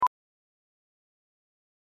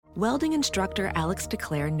Welding instructor Alex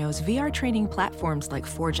DeClaire knows VR training platforms like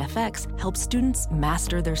Forge FX help students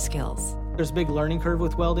master their skills. There's a big learning curve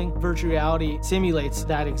with welding. Virtual reality simulates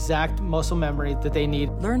that exact muscle memory that they need.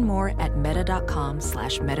 Learn more at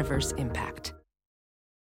meta.com/metaverseimpact.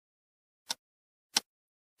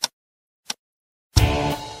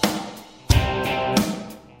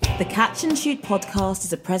 The Catch and Shoot podcast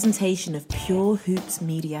is a presentation of Pure Hoops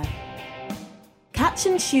Media. Catch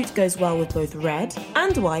and Shoot goes well with both red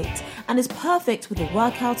and white and is perfect with a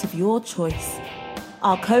workout of your choice.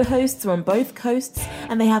 Our co-hosts are on both coasts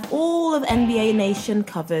and they have all of NBA Nation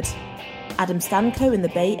covered. Adam Stanko in the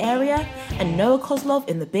Bay Area and Noah Kozlov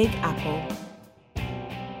in the Big Apple.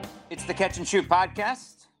 It's the Catch and Shoot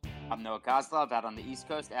podcast. I'm Noah Kozlov out on the East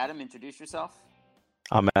Coast. Adam, introduce yourself.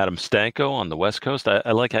 I'm Adam Stanko on the West Coast.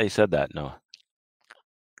 I like how you said that, Noah.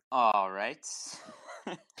 All right.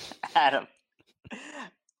 Adam,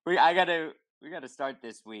 we got to start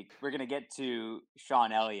this week. We're going to get to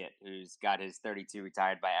Sean Elliott, who's got his 32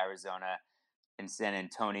 retired by Arizona and San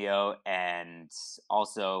Antonio, and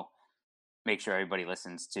also make sure everybody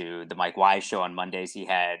listens to the Mike Wise show on Mondays. He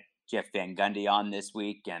had Jeff Van Gundy on this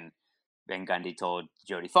week, and Van Gundy told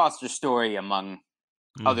Jodie Foster's story, among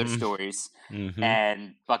other stories,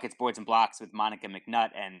 and Buckets, Boards, and Blocks with Monica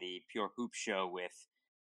McNutt, and the Pure Hoop Show with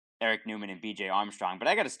Eric Newman and BJ Armstrong. But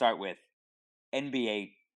I got to start with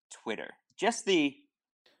NBA Twitter. Just the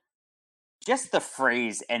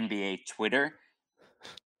phrase NBA Twitter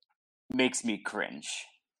makes me cringe,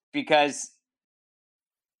 because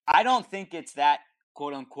I don't think it's that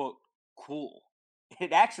quote unquote cool. It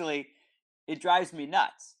drives me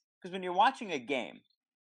nuts, because when you're watching a game,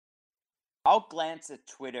 I'll glance at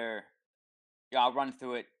Twitter. I'll run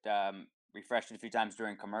through it, refresh it a few times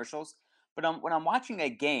during commercials. But when I'm watching a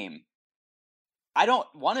game, I don't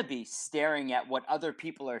want to be staring at what other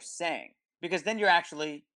people are saying, because then you're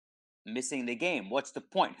actually missing the game. What's the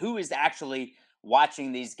point? Who is actually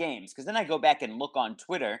watching these games? Because then I go back and look on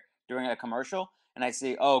Twitter during a commercial, and I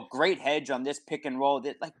see, oh, great hedge on this pick and roll.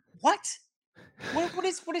 Like, what?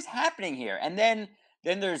 What is happening here? And then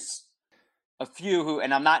there's a few who,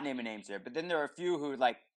 and I'm not naming names here, but then there are a few who,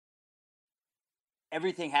 like,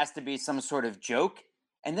 everything has to be some sort of joke.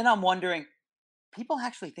 And then I'm wondering, people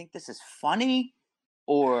actually think this is funny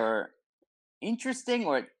or interesting,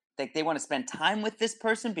 or like they want to spend time with this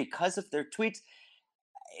person because of their tweets.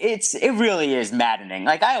 It really is maddening.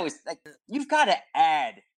 Like, I always, like, you've got to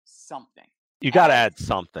add something. You got to add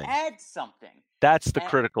something. Add something. That's the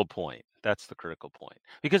critical point. That's the critical point.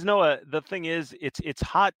 Because, Noah, the thing is, it's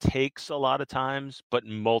hot takes a lot of times, but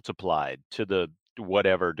multiplied to the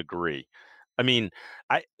whatever degree. I mean,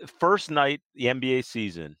 first night, the NBA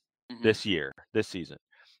season this season,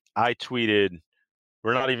 I tweeted,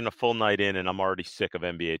 we're not even a full night in, and I'm already sick of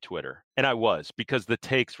NBA Twitter. And I was, because the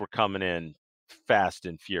takes were coming in fast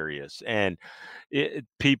and furious, and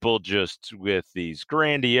people just with these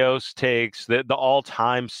grandiose takes, the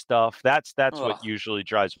all-time stuff. That's what usually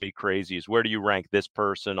drives me crazy, is where do you rank this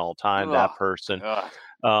person all time, that person,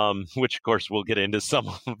 which of course we'll get into some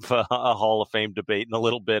of a Hall of Fame debate in a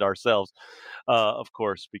little bit ourselves, of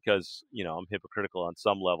course, because I'm hypocritical on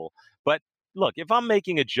some level. But look, if I'm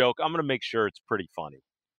making a joke, I'm going to make sure it's pretty funny.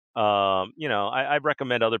 I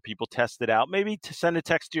recommend other people test it out. Maybe to send a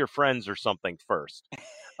text to your friends or something first.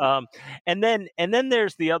 And then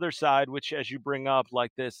there's the other side, which, as you bring up,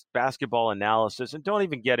 like this basketball analysis, and don't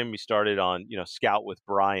even get me started on, Scout with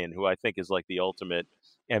Brian, who I think is like the ultimate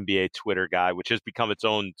NBA Twitter guy, which has become its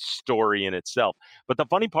own story in itself. But the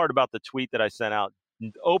funny part about the tweet that I sent out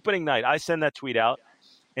opening night, I send that tweet out,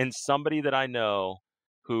 and somebody that I know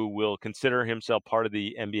who will consider himself part of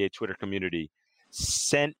the NBA Twitter community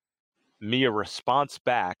sent me a response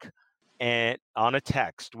back and on a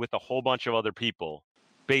text with a whole bunch of other people,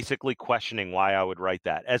 basically questioning why I would write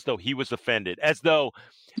that, as though he was offended, as though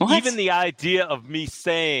even the idea of me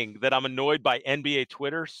saying that I'm annoyed by NBA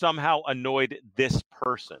Twitter somehow annoyed this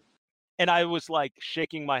person. And I was like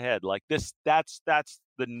shaking my head like this. That's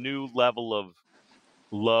the new level of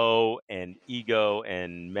low and ego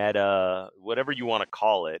and meta, whatever you want to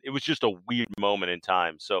call it. It was just a weird moment in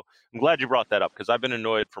time. So I'm glad you brought that up, because I've been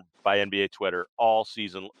annoyed by NBA Twitter all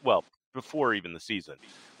season. Well, before even the season.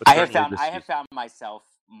 But I have found myself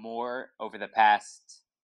more over the past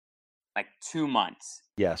 2 months.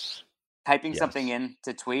 Yes. Typing something in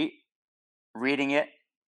to tweet, reading it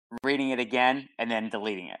again, and then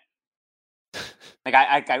deleting it. Like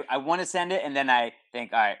I want to send it, and then I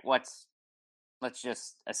think, all right, let's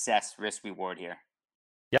just assess risk reward here.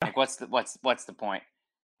 Yeah. Like, what's the point?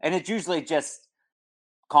 And it's usually just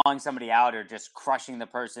calling somebody out or just crushing the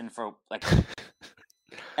person for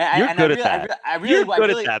You're good at that. You're good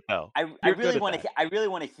at that, though. I really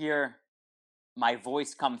want to hear my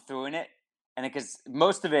voice come through in it, and because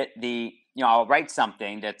most of it, I'll write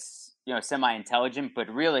something that's semi-intelligent, but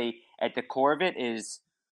really at the core of it is,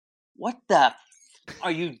 what the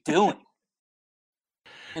are you doing?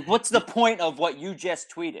 Like, what's the point of what you just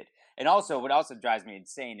tweeted? And also, what also drives me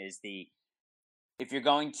insane is if you're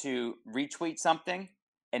going to retweet something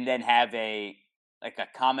and then have a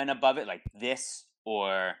comment above it, like this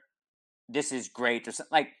or this is great or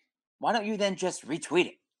something, like, why don't you then just retweet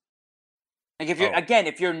it? Like,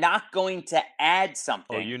 if you're not going to add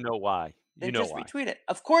something, oh, you know why? then just retweet it.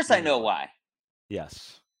 Of course, I know why.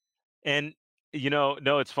 Yes, and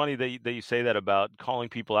no, it's funny that you say that about calling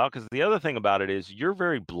people out, because the other thing about it is you're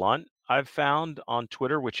very blunt. I've found on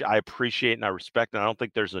Twitter, which I appreciate and I respect, and I don't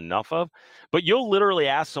think there's enough of. But you'll literally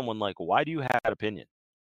ask someone like, "Why do you have that opinion?"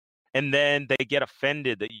 And then they get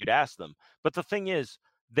offended that you'd ask them. But the thing is,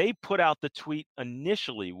 they put out the tweet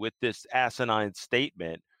initially with this asinine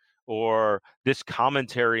statement or this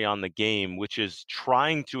commentary on the game, which is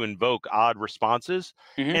trying to invoke odd responses.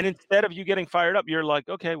 Mhm. And instead of you getting fired up, you're like,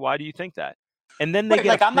 okay, why do you think that? And then they Right, get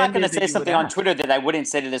like, I'm not going to offended that say you would something on ask. Twitter that I wouldn't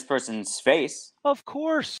say to this person's face. Of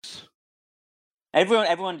course.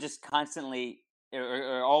 Everyone just constantly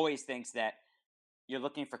or always thinks that you're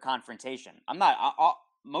looking for confrontation. I'm not.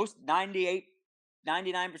 Most 98,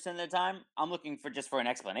 99% of the time, I'm looking for an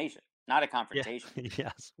explanation, not a Yeah. confrontation.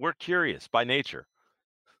 Yes. We're curious by nature.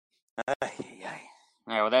 All right,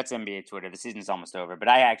 well, that's NBA Twitter. The season's almost over, but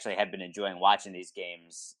I actually have been enjoying watching these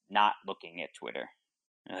games, not looking at Twitter.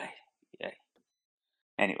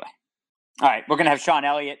 Anyway, all right, we're gonna have Sean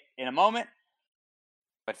Elliott in a moment,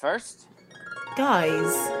 but first,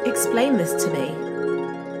 Guys, explain this to me.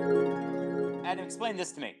 Adam, explain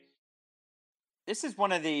this to me. This is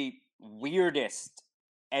one of the weirdest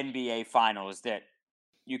NBA finals that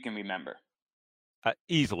you can remember.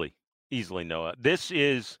 Easily, Noah. This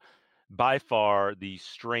is by far the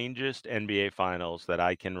strangest NBA finals that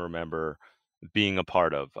I can remember being a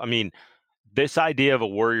part of. I mean, this idea of a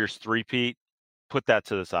Warriors three-peat, put that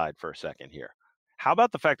to the side for a second here. How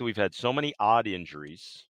about the fact that we've had so many odd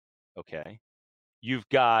injuries? Okay. You've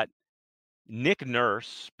got Nick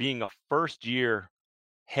Nurse being a first-year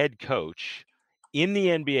head coach in the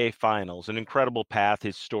NBA Finals, an incredible path.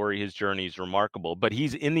 His story, his journey is remarkable, but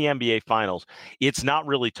he's in the NBA Finals. It's not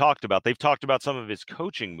really talked about. They've talked about some of his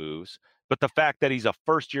coaching moves, but the fact that he's a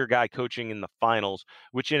first-year guy coaching in the finals,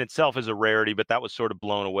 which in itself is a rarity, but that was sort of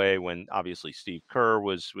blown away when obviously Steve Kerr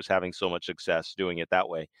was having so much success doing it that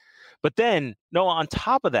way. But then, no, on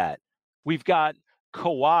top of that, we've got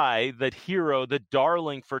Kawhi, the hero, the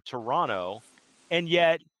darling for Toronto, and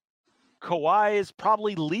yet Kawhi is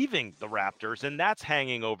probably leaving the Raptors, and that's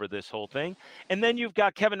hanging over this whole thing. And then you've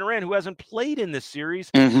got Kevin Durant, who hasn't played in this series,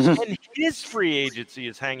 and his free agency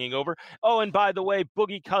is hanging over. Oh, and by the way,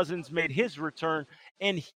 Boogie Cousins made his return,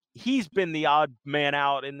 and he's been the odd man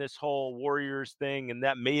out in this whole Warriors thing, and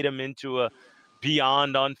that made him into a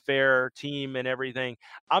beyond unfair team and everything.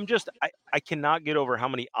 I cannot get over how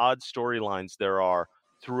many odd storylines there are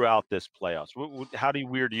throughout this playoffs. How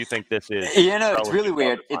weird do you think this is? It's really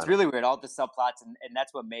weird. It's really weird. All the subplots, and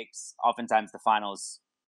that's what makes oftentimes the finals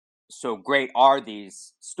so great, are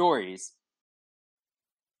these stories.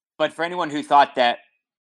 But for anyone who thought that,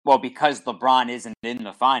 well, because LeBron isn't in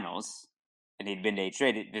the finals and he'd been day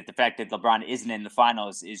traded, that the fact that LeBron isn't in the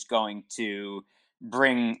finals is going to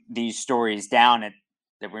bring these stories down, and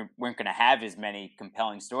that we weren't going to have as many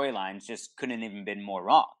compelling storylines, just couldn't even been more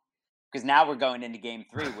wrong. Because now we're going into game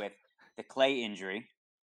 3 with the Clay injury.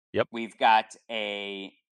 Yep. We've got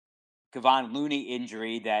a Kevon Looney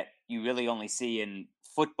injury that you really only see in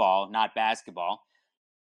football, not basketball.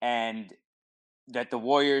 And that the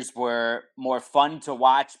Warriors were more fun to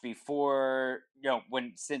watch before,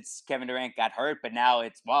 since Kevin Durant got hurt. But now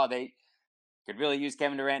they could really use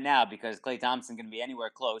Kevin Durant now because Klay Thompson can be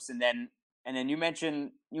anywhere close. And then you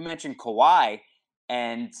mentioned Kawhi,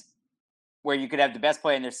 and where you could have the best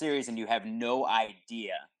player in their series and you have no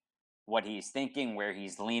idea what he's thinking, where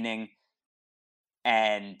he's leaning,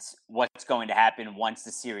 and what's going to happen once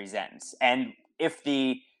the series ends. And if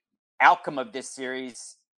the outcome of this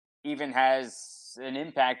series even has an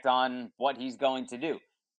impact on what he's going to do.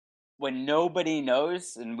 When nobody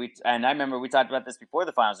knows, and I remember we talked about this before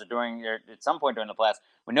the finals or at some point during the playoffs,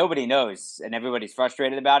 when nobody knows and everybody's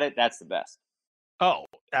frustrated about it, that's the best. Oh,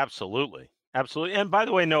 absolutely. Absolutely. And by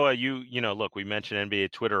the way, Noah, look, we mentioned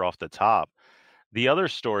NBA Twitter off the top. The other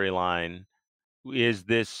storyline is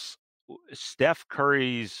this Steph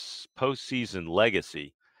Curry's postseason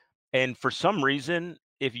legacy. And for some reason,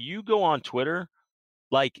 if you go on Twitter,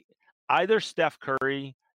 like, either Steph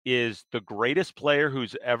Curry is the greatest player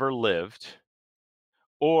who's ever lived,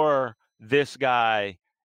 or this guy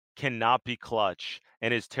cannot be clutch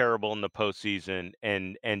and is terrible in the postseason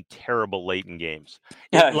and terrible late in games.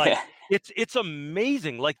 It's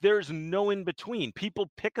amazing. Like, there's no in between.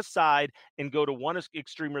 People pick a side and go to one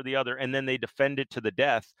extreme or the other, and then they defend it to the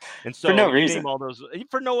death. And so For no you reason. name all those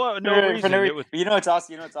for no reason. It was, you know what's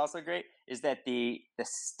also great is that the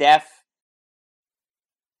Steph,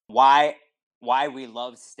 why we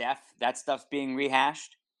love Steph, that stuff's being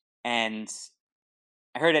rehashed. And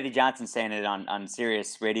I heard Eddie Johnson saying it on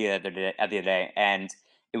Sirius Radio the other day, and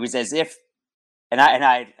it was as if, and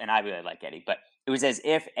I really like Eddie, but it was as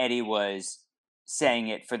if Eddie was saying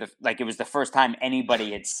it it was the first time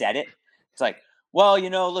anybody had said it. It's like, well,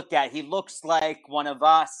 look at, he looks like one of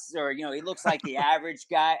us, or he looks like the average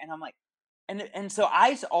guy, and I'm like, and so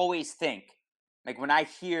I always think, like, when I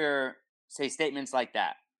hear, say, statements like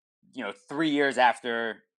that, 3 years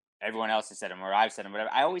after everyone else has said them or I've said them, whatever,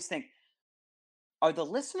 I always think, are the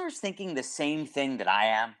listeners thinking the same thing that I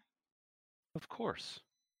am? of course.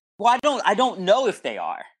 Well, I don't know if they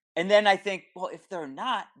are. And then I think, well, if they're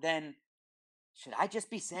not, then should I just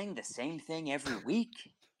be saying the same thing every week?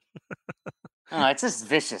 It's this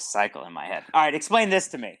vicious cycle in my head. All right, explain this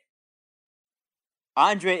to me.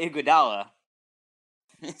 Andre Iguodala,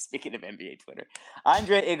 speaking of NBA Twitter,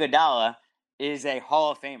 Andre Iguodala is a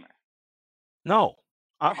Hall of Famer. No.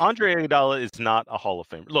 Andre Iguodala is not a Hall of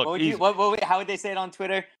Famer. Look, how would they say it on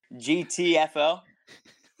Twitter? GTFO?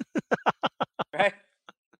 Right?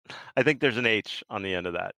 I think there's an H on the end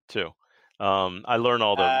of that too. I learn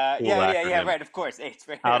all the cool acronyms. Yeah, right. Of course, H.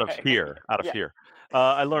 Right, out of here.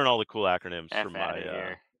 I learn all the cool acronyms from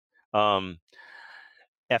my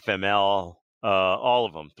FML, all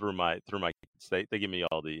of them through my kids. They give me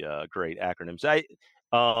all the great acronyms.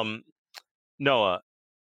 Noah,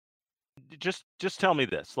 just tell me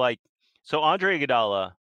this. Like, so Andre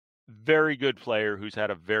Iguodala, very good player who's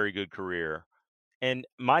had a very good career. And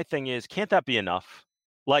my thing is, can't that be enough?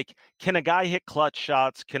 Like, can a guy hit clutch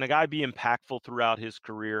shots? Can a guy be impactful throughout his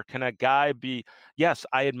career? Can a guy be, yes,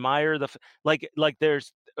 I admire like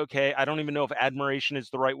there's, okay, I don't even know if admiration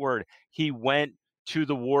is the right word. He went to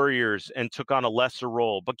the Warriors and took on a lesser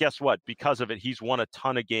role. But guess what? Because of it, he's won a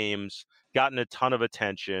ton of games, gotten a ton of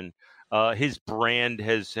attention. His brand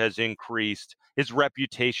has increased. His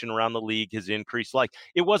reputation around the league has increased. Like,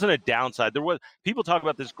 it wasn't a downside. People talk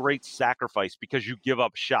about this great sacrifice because you give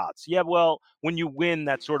up shots. Yeah, well, when you win,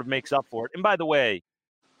 that sort of makes up for it. And by the way,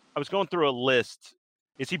 I was going through a list.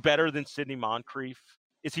 Is he better than Sidney Moncrief?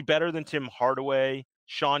 Is he better than Tim Hardaway,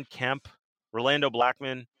 Sean Kemp, Rolando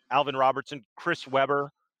Blackman, Alvin Robertson, Chris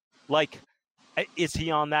Webber? Like, is he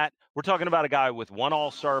on that? We're talking about a guy with one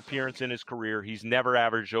All-Star appearance in his career. He's never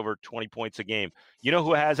averaged over 20 points a game. You know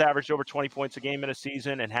who has averaged over 20 points a game in a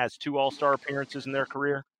season and has 2 All-Star appearances in their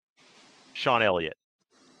career? Sean Elliott.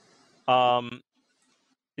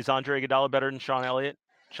 Is Andre Iguodala better than Sean Elliott?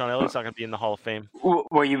 Sean Elliott's not going to be in the Hall of Fame.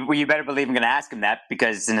 Well, you better believe I'm going to ask him that,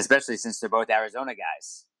 because, and especially since they're both Arizona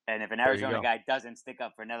guys. And if an Arizona guy doesn't stick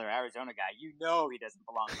up for another Arizona guy, he doesn't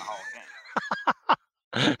belong in the Hall of Fame.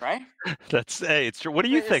 Right? It's true. What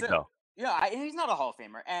do you think, though? Yeah, he's not a Hall of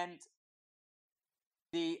Famer. And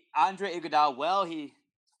the Andre Iguodala, well, he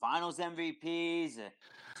Finals MVPs,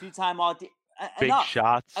 2-time All big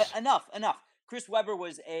shots. Enough. Chris Webber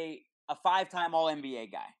was a 5-time All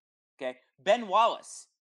NBA guy. Okay, Ben Wallace,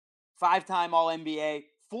 5-time All NBA,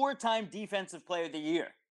 4-time Defensive Player of the Year.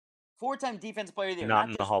 4-time Defensive Player of the Year. Not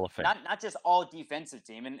in the Hall of Fame. Not just all defensive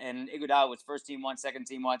team. And Iguodala was first team once, second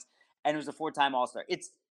team once, and it was a 4-time All-Star.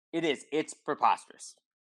 It's preposterous.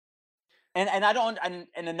 And I don't, and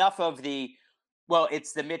enough of the, well,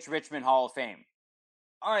 it's the Mitch Richmond Hall of Fame.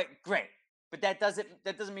 All right, great. But that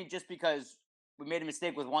doesn't mean just because we made a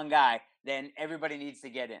mistake with one guy, then everybody needs to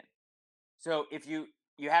get in. So if you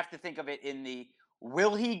have to think of it in the,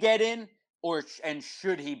 will he get in, and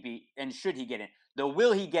should he get in? The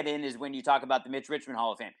will he get in is when you talk about the Mitch Richmond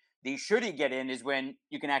Hall of Fame. The should he get in is when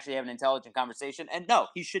you can actually have an intelligent conversation. And no,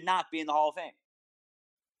 he should not be in the Hall of Fame.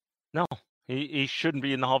 No, he shouldn't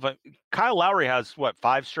be in the Hall of Fame. Kyle Lowry has,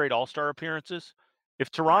 5 straight All-Star appearances?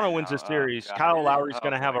 If Toronto wins the series, Kyle Lowry's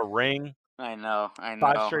going to have a ring. I know.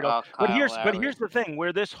 5 straight. But here's the thing,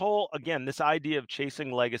 where this whole, again, this idea of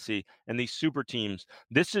chasing legacy and these super teams,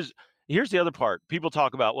 here's the other part. People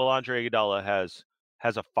talk about, well, Andre Iguodala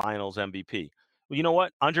has a Finals MVP. Well, you know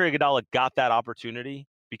what? Andre Iguodala got that opportunity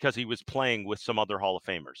because he was playing with some other Hall of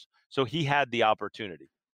Famers. So he had the opportunity.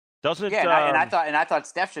 And I thought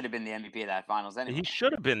Steph should have been the MVP of that Finals anyway. He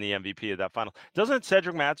should have been the MVP of that final. Doesn't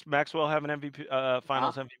Cedric Maxwell have an MVP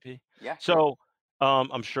Finals MVP? Yeah. So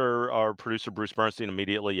I'm sure our producer Bruce Bernstein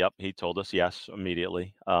immediately. Yep, he told us yes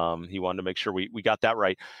immediately. He wanted to make sure we got that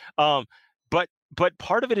right. Um, but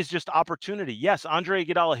part of it is just opportunity. Yes, Andre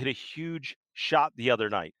Iguodala hit a huge shot the other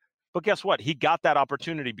night, but guess what? He got that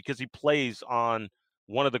opportunity because he plays on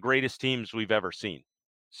one of the greatest teams we've ever seen.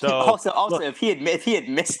 So Also, look, if he had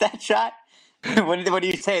missed that shot, what are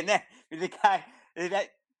you saying there? The guy that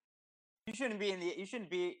you shouldn't be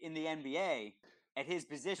in the NBA at his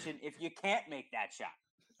position if you can't make that shot.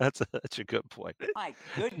 that's a good point. My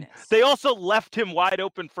goodness. They also left him wide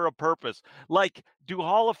open for a purpose. Like, do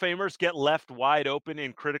Hall of Famers get left wide open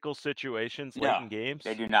in critical situations late No, in games?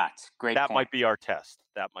 they do not. Great That point. might be our test.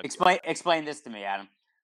 That might be our test. Explain this to me, Adam.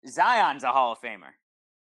 Zion's a Hall of Famer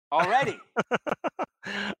already.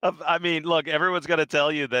 I mean, look, everyone's going to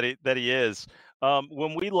tell you that he is.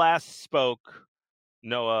 When we last spoke,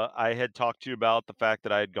 Noah, I had talked to you about the fact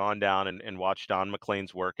that I had gone down and watched Don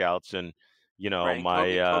McLean's workouts, and Right.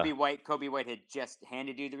 my Kobe White had just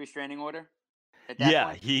handed you the restraining order at that yeah,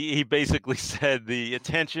 point. he basically said the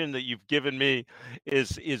attention that you've given me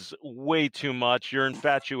is way too much. Your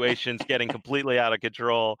infatuation's getting completely out of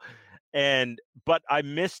control. But I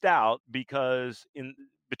missed out because in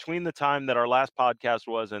between the time that our last podcast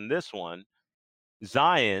was and this one,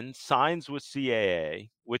 Zion signs with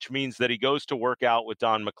CAA, which means that he goes to work out with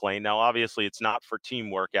Don McLean. Now, obviously, it's not for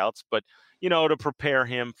team workouts, but to prepare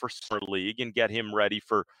him for summer league and get him ready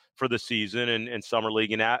for the season and summer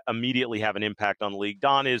league, and immediately have an impact on the league.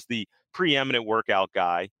 Don is the preeminent workout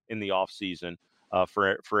guy in the off season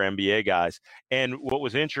for NBA guys. And what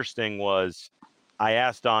was interesting was I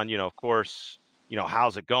asked Don, of course,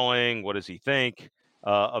 how's it going? What does he think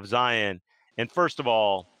of Zion? And first of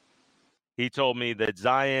all, he told me that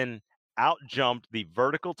Zion outjumped the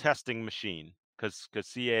vertical testing machine because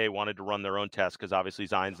CAA wanted to run their own test because obviously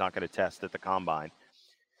Zion's not going to test at the combine.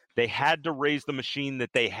 They had to raise the machine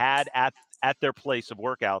that they had at their place of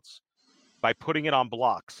workouts by putting it on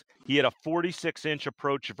blocks. He had a 46-inch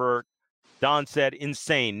approach vert. Don said,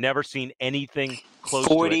 insane. Never seen anything close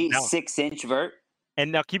to it. 46-inch vert.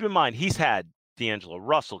 And now keep in mind, he's had D'Angelo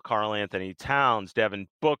Russell, Karl Anthony Towns, Devin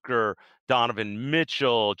Booker, Donovan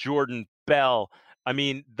Mitchell, Jordan Bell. I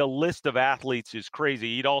mean, the list of athletes is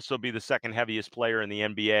crazy. He'd also be the second heaviest player in the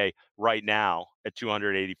NBA right now at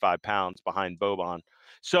 285 pounds behind Boban.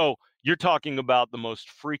 So you're talking about the most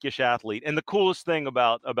freakish athlete. And the coolest thing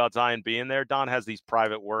about Zion being there, Don has these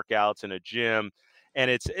private workouts in a gym,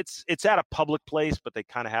 and it's at a public place, but they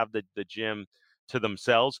kind of have the gym to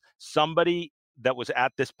themselves. Somebody that was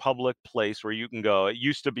at this public place where you can go. It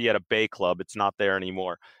used to be at a Bay Club. It's not there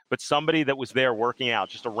anymore. But somebody that was there working out,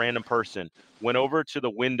 just a random person, went over to the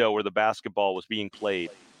window where the basketball was being played,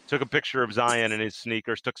 took a picture of Zion in his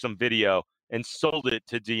sneakers, took some video, and sold it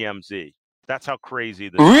to DMZ. That's how crazy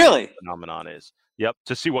this phenomenon is. Yep.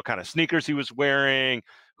 To see what kind of sneakers he was wearing,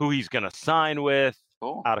 who he's going to sign with.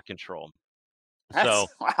 Cool. Out of control. Wow.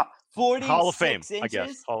 46 Hall of Fame, inches? I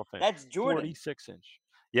guess. Hall of Fame. That's Jordan. 46-inch.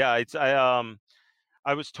 Yeah,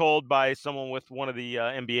 I was told by someone with one of the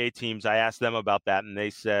NBA teams, I asked them about that, and they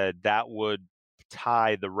said that would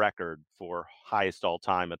tie the record for highest all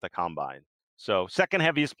time at the combine. So second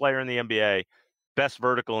heaviest player in the NBA, best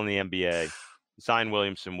vertical in the NBA, Zion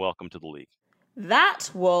Williamson, welcome to the league. That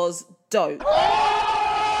was dope.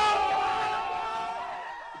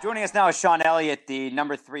 Joining us now is Sean Elliott, the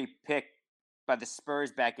number 3 pick by the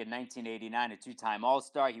Spurs back in 1989, a 2-time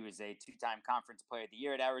All-Star. He was a 2-time Conference Player of the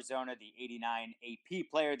Year at Arizona, the 89 AP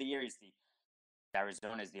Player of the Year.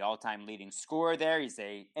 Arizona is the all-time leading scorer there. He's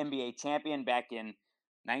a NBA champion back in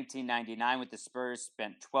 1999 with the Spurs,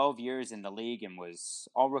 spent 12 years in the league and was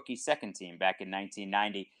all-rookie second team back in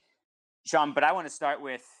 1990. Sean, but I want to start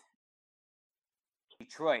with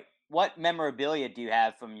Detroit. What memorabilia do you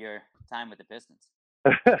have from your time with the Pistons?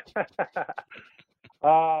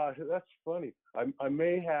 That's funny. I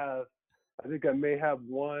think I may have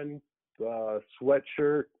one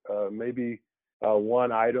sweatshirt, maybe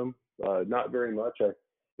one item, not very much.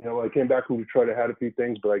 I came back from Detroit, I had a few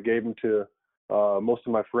things, but I gave them to most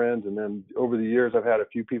of my friends. And then over the years, I've had a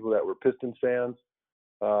few people that were Pistons fans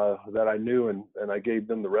that I knew, and I gave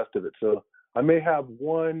them the rest of it. So I may have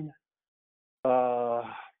one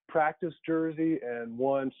practice jersey and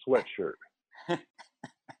one sweatshirt.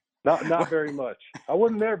 Not very much. I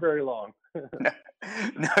wasn't there very long.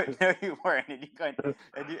 No, you weren't, and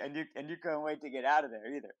you couldn't wait to get out of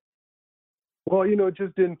there either. Well, it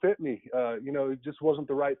just didn't fit me. It just wasn't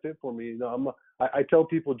the right fit for me. I tell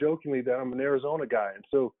people jokingly that I'm an Arizona guy, and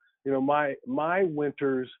so my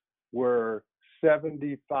winters were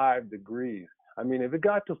 75 degrees. I mean, if it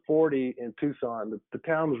got to 40 in Tucson, the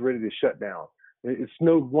town was ready to shut down. It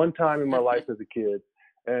snowed one time in my life as a kid,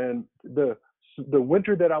 and the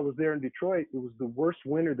winter that I was there in Detroit, it was the worst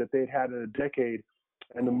winter that they'd had in a decade.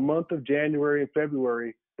 And the month of January and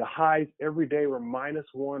February, the highs every day were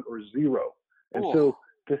 -1 or 0. And Ooh. so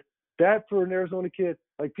that for an Arizona kid,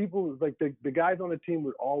 like people, like the guys on the team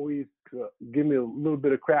would always give me a little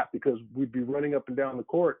bit of crap because we'd be running up and down the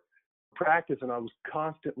court practice, and I was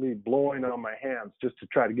constantly blowing on my hands just to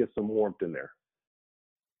try to get some warmth in there.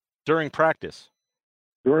 During practice?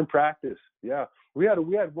 During practice, yeah. We had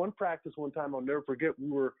one practice one time I'll never forget. We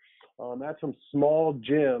were at some small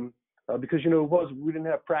gym because we didn't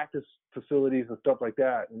have practice facilities and stuff like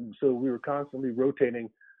that, and so we were constantly rotating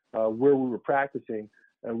where we were practicing.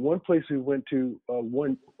 And one place we went to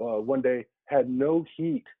one day had no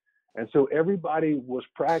heat, and so everybody was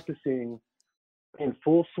practicing in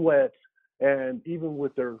full sweats and even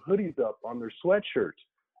with their hoodies up on their sweatshirts.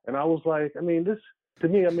 And I was like,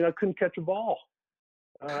 I couldn't catch a ball.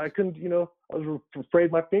 I couldn't, I was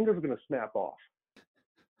afraid my fingers were going to snap off.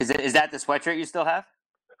 Is that the sweatshirt you still have?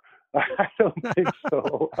 I don't think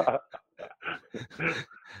so.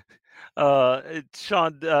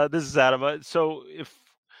 Sean, this is Adam. So if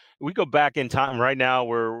we go back in time right now,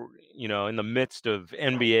 we're, in the midst of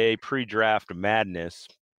NBA pre-draft madness,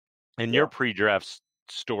 and your pre-draft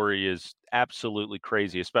story is absolutely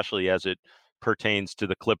crazy, especially as it pertains to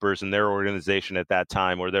the Clippers and their organization at that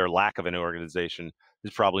time, or their lack of an organization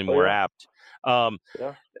is probably more apt.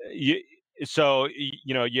 You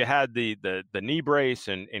had the knee brace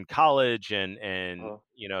in college, and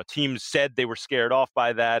teams said they were scared off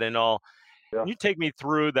by that and all. Can you take me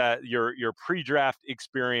through that your pre-draft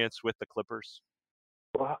experience with the Clippers?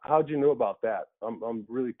 Well, how'd you know about that? I'm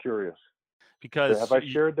really curious. Because have I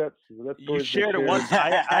shared that story? You shared it once.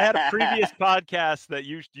 I had a previous podcast that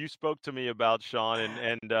you spoke to me about, Sean,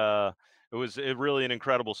 and it was really an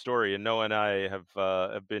incredible story. And Noah and I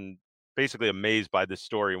have been basically amazed by this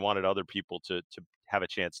story and wanted other people to have a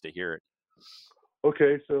chance to hear it.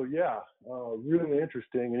 Okay, so really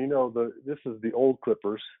interesting. And this is the old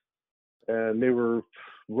Clippers, and they were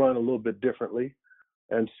run a little bit differently.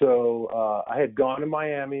 And so I had gone to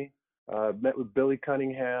Miami. Met with Billy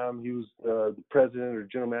Cunningham. He was the president or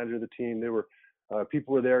general manager of the team.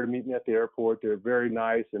 People were there to meet me at the airport. They were very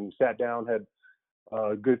nice, and sat down, had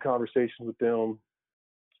good conversations with them.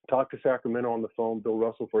 Talked to Sacramento on the phone, Bill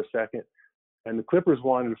Russell, for a second. And the Clippers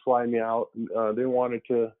wanted to fly me out. They wanted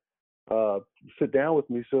to sit down with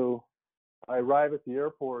me. So I arrive at the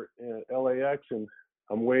airport in LAX, and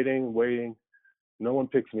I'm waiting. No one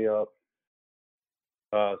picks me up.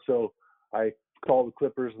 So I call the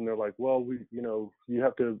Clippers, and they're like, well, you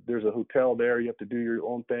have to, there's a hotel there. You have to do your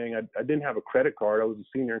own thing. I didn't have a credit card. I was a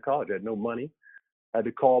senior in college. I had no money. I had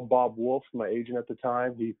to call Bob Wolf, my agent at the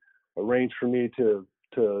time. He arranged for me to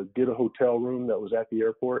get a hotel room that was at the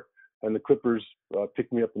airport, and the Clippers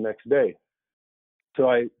picked me up the next day. So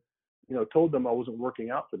I, told them I wasn't working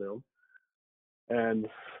out for them and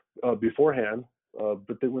beforehand,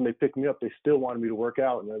 but then when they picked me up, they still wanted me to work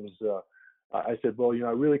out. And I said, well,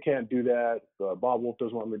 I really can't do that. Bob Wolf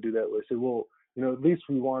doesn't want me to do that. I said, well, at least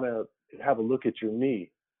we want to have a look at your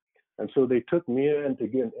knee. And so they took me in to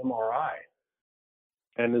get an MRI.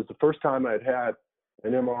 And it's the first time I'd had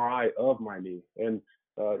an MRI of my knee. And,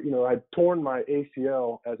 I'd torn my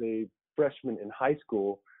ACL as a freshman in high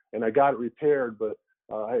school, and I got it repaired, but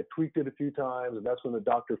I had tweaked it a few times, and that's when the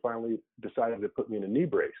doctor finally decided to put me in a knee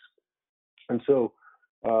brace. And so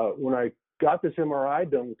when I got this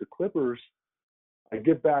MRI done with the Clippers, I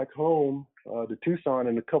get back home to Tucson,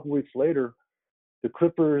 and a couple weeks later, the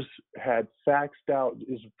Clippers had faxed out, it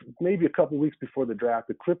was maybe a couple weeks before the draft,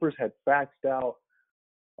 the Clippers had faxed out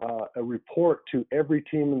a report to every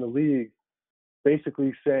team in the league,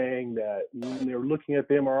 basically saying that when they were looking at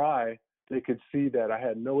the MRI, they could see that I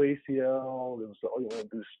had no ACL, there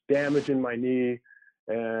was damage in my knee,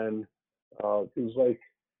 and it was like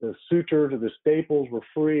the sutures or the staples were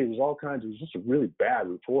free. It was just a really bad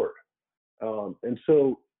report. And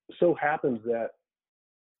so happens that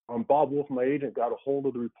Bob Wolf, my agent, got a hold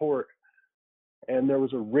of the report, and there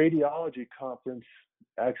was a radiology conference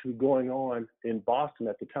actually going on in Boston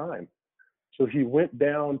at the time. So he went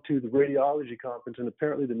down to the radiology conference, and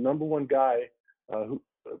apparently the number one guy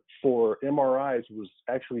for MRIs was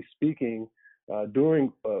actually speaking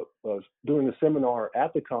doing a seminar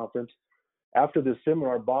at the conference. After the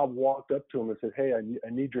seminar, Bob walked up to him and said, hey, I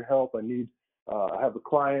need your help. I have a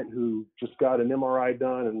client who just got an MRI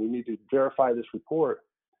done, and we need to verify this report.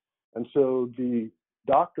 And so the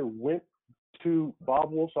doctor went to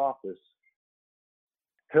Bob Wolf's office,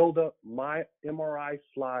 held up my MRI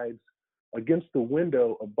slides against the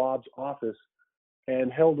window of Bob's office,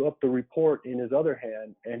 and held up the report in his other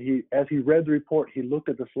hand. And as he read the report, he looked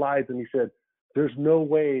at the slides and he said, "There's no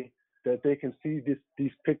way that they can see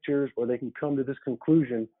these pictures or they can come to this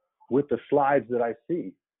conclusion with the slides that I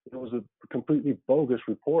see. It was a completely bogus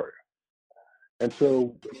report." And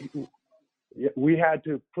so we had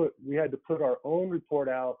to put our own report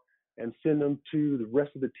out and send them to the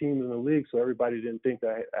rest of the teams in the league, so everybody didn't think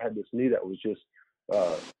that I had this knee that was just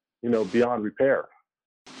beyond repair.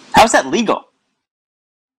 How's that legal?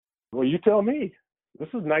 Well, you tell me. This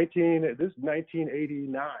is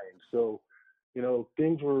 1989, so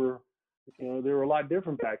things were they were a lot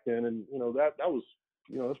different back then, and that was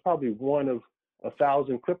that's probably one of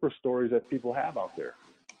 1,000 Clipper stories that people have out there.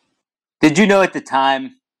 Did you know at the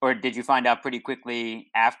time, or did you find out pretty quickly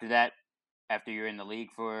after that, after you're in the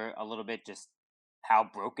league for a little bit, just how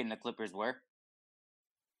broken the Clippers were?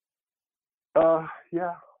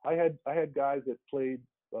 Yeah, I had guys that played.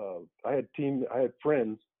 I had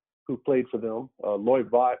friends who played for them. Lloyd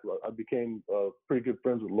Vaught, I became pretty good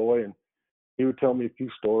friends with Lloyd, and he would tell me a few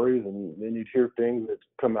stories, and then you'd hear things that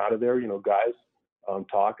come out of there. Guys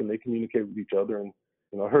talk and they communicate with each other, and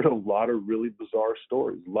I heard a lot of really bizarre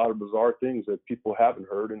stories, a lot of bizarre things that people haven't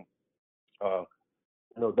heard, and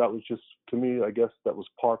that was just, to me, I guess that was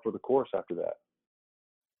par for the course after that.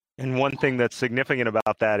 And one thing that's significant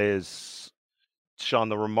about that is, Sean,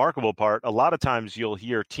 the remarkable part, a lot of times you'll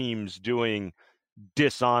hear teams doing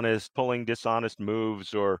pulling dishonest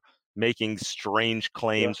moves or making strange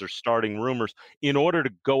claims or starting rumors in order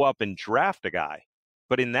to go up and draft a guy.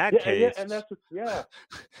 But in that case, and that's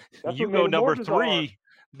you go number 3,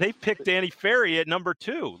 they picked Danny Ferry at number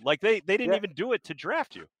 2. Like they didn't even do it to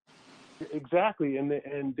draft you. Exactly.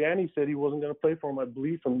 And Danny said he wasn't going to play for him, I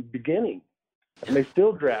believe, from the beginning. And they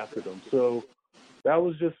still drafted him. So that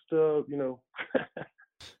was just, that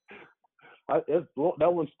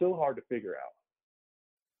one's still hard to figure out.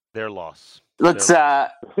 Their loss. Let's. I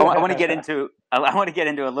want to get into. I want to get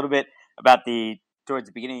into a little bit about towards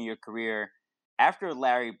the beginning of your career. After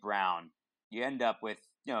Larry Brown, you end up with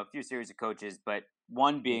a few series of coaches, but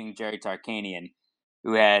one being Jerry Tarkanian,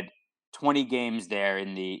 who had 20 games there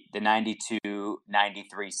in the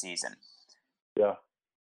 92-93 season. Yeah.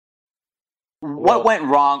 What went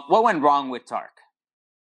wrong? What went wrong with Tark?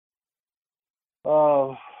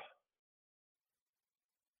 Well,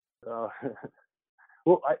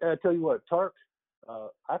 I tell you what, Tark.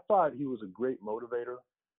 I thought he was a great motivator,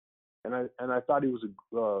 and I thought he was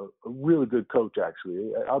a really good coach.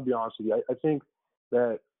 Actually, I'll be honest with you. I think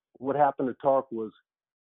that what happened to Tark was,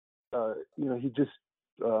 he just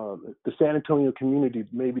the San Antonio community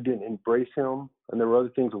maybe didn't embrace him, and there were other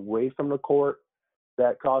things away from the court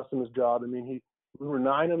that cost him his job. I mean, we were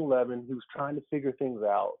 9-11. He was trying to figure things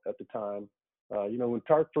out at the time. When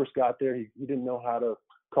Tark first got there, he didn't know how to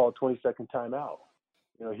call a 20-second timeout.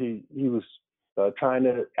 He was trying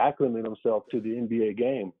to acclimate himself to the NBA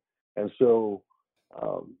game. And so,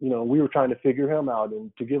 we were trying to figure him out.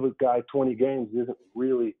 And to give a guy 20 games isn't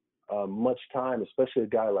really much time, especially a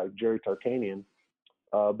guy like Jerry Tarkanian.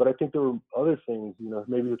 But I think there were other things,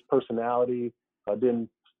 maybe his personality didn't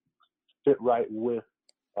fit right with,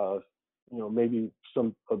 maybe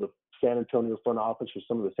some of the San Antonio front office or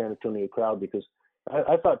some of the San Antonio crowd, because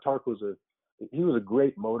I thought Tark was a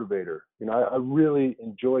great motivator. I really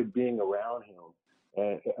enjoyed being around him.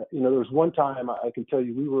 And, there was one time I can tell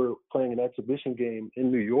you, we were playing an exhibition game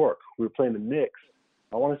in New York. We were playing the Knicks.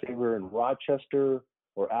 I want to say we were in Rochester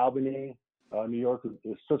or Albany, New York. It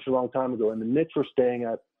was such a long time ago. And the Knicks were staying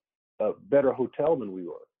at a better hotel than we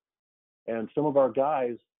were. And some of our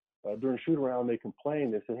guys, during shoot around, they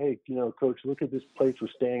complained. They said, "Hey, coach, look at this place we're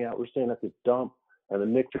staying at. We're staying at this dump, and the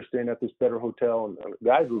Knicks are staying at this better hotel." And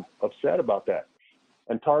guys were upset about that.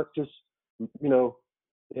 And Tark just,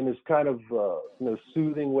 in his kind of,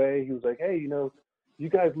 soothing way, he was like, "Hey, you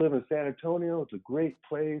guys live in San Antonio. It's a great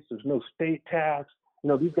place. There's no state tax.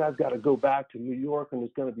 These guys got to go back to New York, and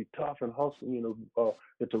it's going to be tough and hustling.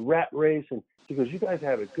 It's a rat race." And he goes, "You guys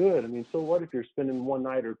have it good. I mean, so what if you're spending one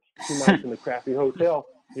night or 2 nights in a crappy hotel?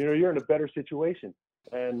 You're in a better situation."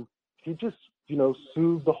 And he just,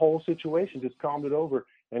 soothed the whole situation, just calmed it over.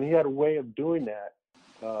 And he had a way of doing that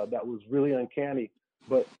that was really uncanny.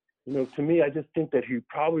 But, to me, I just think that he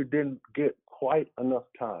probably didn't get quite enough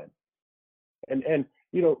time. And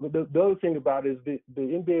the other thing about it is the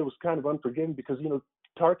NBA was kind of unforgiving because,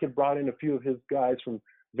 Tark had brought in a few of his guys from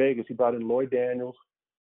Vegas. He brought in Lloyd Daniels,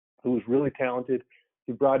 who was really talented.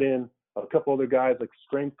 He brought in a couple other guys like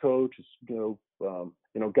strength coaches,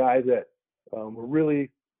 guys that were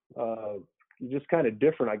really just kind of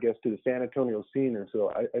different, I guess, to the San Antonio scene. And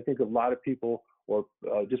so I think a lot of people, or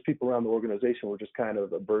just people around the organization, were just kind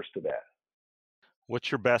of averse to that. What's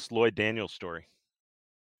your best Lloyd Daniels story?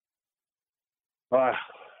 I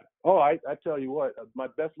tell you what, my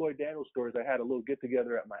best Lloyd Daniels story is I had a little get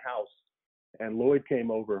together at my house, and Lloyd came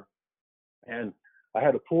over, and I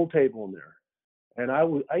had a pool table in there, and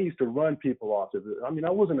I used to run people off of it. I mean, I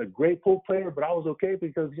wasn't a great pool player, but I was okay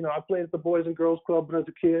because I played at the Boys and Girls Club when I was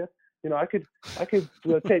a kid. I could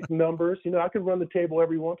take numbers. I could run the table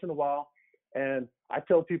every once in a while, and I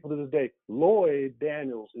tell people to this day, Lloyd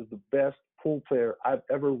Daniels is the best pool player I've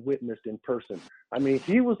ever witnessed in person. I mean,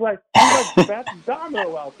 he was like Fats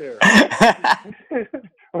Domino out there,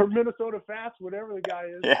 or Minnesota Fats, whatever the guy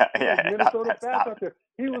is. Minnesota Fats out there.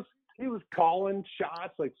 He was calling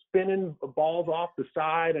shots, like spinning balls off the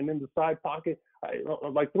side and in the side pocket,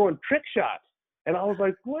 like throwing trick shots. And I was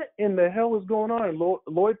like, what in the hell is going on? And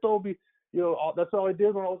Lloyd told me, that's all I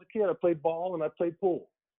did when I was a kid. I played ball and I played pool.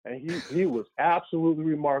 And he was absolutely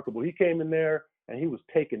remarkable. He came in there and he was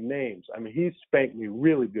taking names. I mean, he spanked me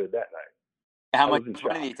really good that night. How much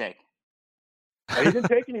money did he take? He didn't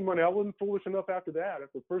take any money. I wasn't foolish enough after that. After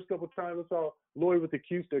the first couple of times I saw Lloyd with the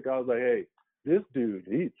cue stick, I was like, hey, this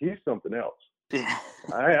dude, he's something else.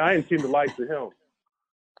 I ain't seen the likes of him.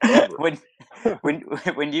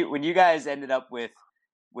 when you guys ended up with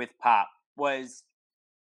Pop,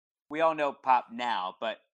 we all know Pop now,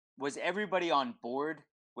 but was everybody on board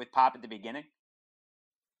with Pop at the beginning?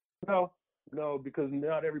 No, because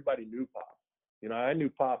not everybody knew Pop. I knew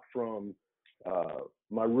Pop from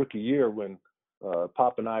my rookie year when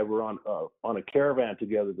Pop and I were on a caravan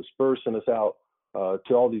together. The Spurs sent us out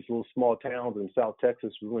to all these little small towns in South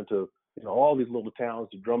Texas. We went to all these little towns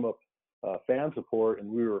to drum up fan support, and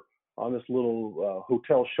we were on this little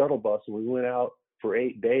hotel shuttle bus, and we went out for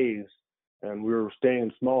 8 days, and we were staying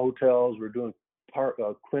in small hotels. We were doing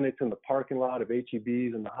clinics in the parking lot of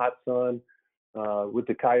HEBs in the hot sun with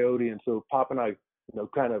the Coyote. And so Pop and I,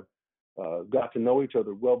 kind of got to know each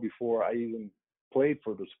other well before I even played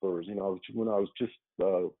for the Spurs. When I was just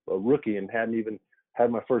a rookie and hadn't even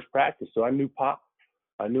had my first practice. So I knew Pop.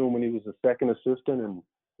 I knew him when he was a second assistant, and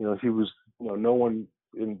he was, no one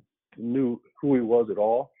knew who he was at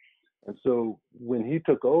all. And so when he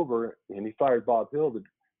took over and he fired Bob Hill,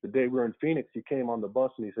 the day we were in Phoenix, he came on the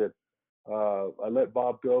bus and he said, I let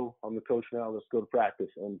Bob go. I'm the coach now. Let's go to practice.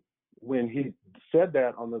 And when he said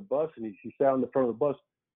that on the bus and he sat on the front of the bus,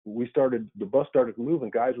 the bus started moving.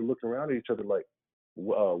 Guys were looking around at each other like,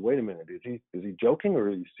 wait a minute, is he joking or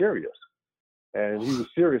is he serious? And he was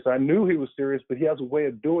serious. I knew he was serious, but he has a way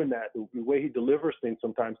of doing that, the way he delivers things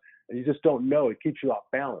sometimes, and you just don't know. It keeps you off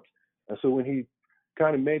balance. And so when he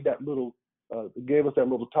kind of made that little, gave us that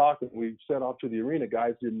little talk, and we set off to the arena,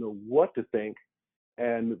 guys didn't know what to think,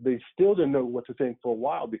 and they still didn't know what to think for a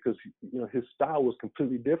while because his style was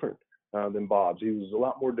completely different than Bob's. He was a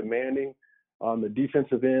lot more demanding on the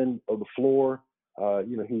defensive end of the floor.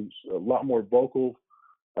 He was a lot more vocal,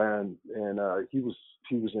 and he was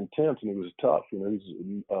intense and he was tough. He's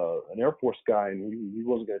an Air Force guy, and he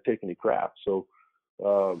wasn't going to take any crap. So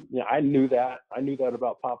I knew that. I knew that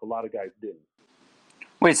about Pop. A lot of guys didn't.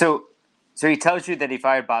 Wait, so he tells you that he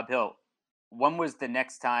fired Bob Hill. When was the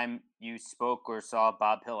next time you spoke or saw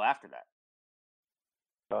Bob Hill after that?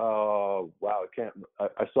 Wow,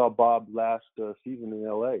 I saw Bob last season in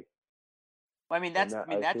L.A. Well,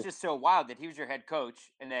 that's just so wild that he was your head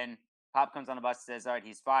coach, and then Pop comes on the bus and says, "All right,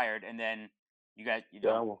 he's fired," and then you can't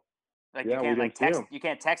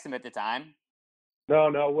text him at the time. No,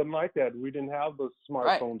 it wasn't like that. We didn't have those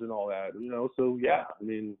smartphones and all that, So yeah, I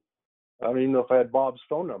don't even know if I had Bob's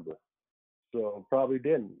phone number, so probably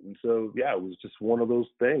didn't. And so yeah, it was just one of those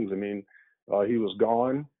things. He was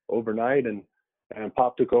gone overnight, and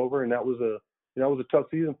Pop took over, and that was a tough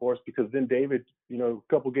season for us because then David, a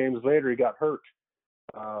couple games later, he got hurt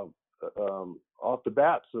off the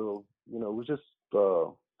bat. So it was just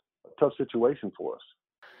a tough situation for us.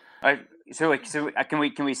 All right, so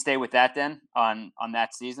can we stay with that then on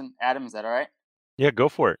that season, Adam? Is that all right? Yeah, go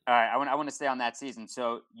for it. All right, I want to stay on that season.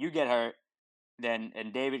 So you get hurt, then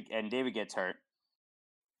and David gets hurt,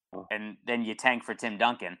 and then you tank for Tim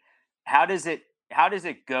Duncan. How does it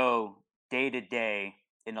go day to day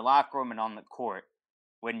in the locker room and on the court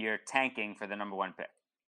when you're tanking for the number one pick?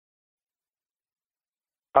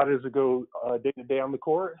 How does it go day to day on the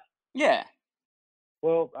court? Yeah.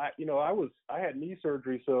 Well, I had knee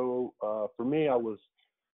surgery, so for me, I was,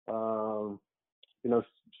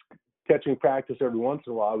 catching practice every once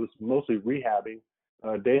in a while. I was mostly rehabbing.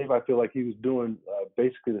 Dave, I feel like he was doing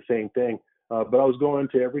basically the same thing, but I was going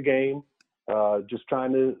to every game, just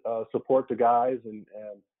trying to support the guys. And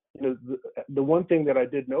the one thing that I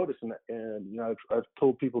did notice, and I've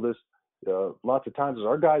told people this lots of times, is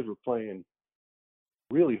our guys were playing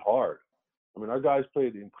really hard. I mean, our guys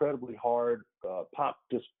played incredibly hard. Pop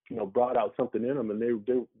just, brought out something in them, and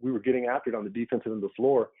we were getting after it on the defensive end of the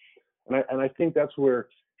floor. And I think that's where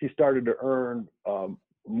he started to earn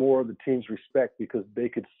more of the team's respect, because they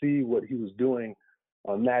could see what he was doing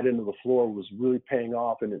on that end of the floor was really paying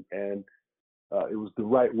off, and it was the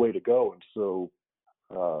right way to go. And so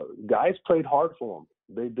guys played hard for him.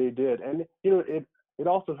 They did. And, it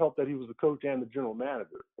also helped that he was the coach and the general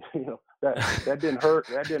manager. That didn't hurt.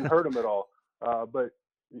 That didn't hurt him at all. But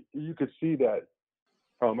you could see that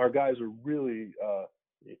our guys are really,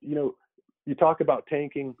 you talk about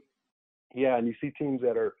tanking. Yeah, and you see teams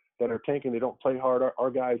that are tanking. They don't play hard. Our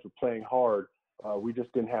guys are playing hard. We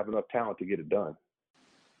just didn't have enough talent to get it done.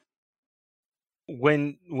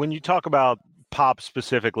 When you talk about Pop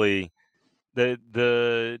specifically,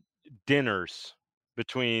 the dinners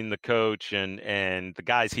between the coach and the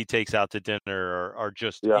guys he takes out to dinner are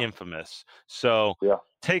just infamous. So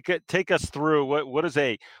take us through what is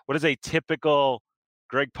a typical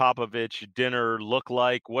Greg Popovich dinner look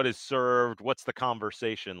like? What is served? What's the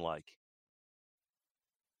conversation like?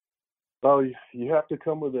 Well, you have to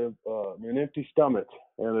come with an empty stomach,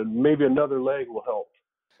 and maybe another leg will help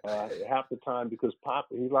half the time, because Pop,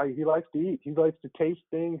 he likes to eat. He likes to taste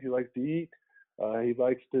things. He likes to eat.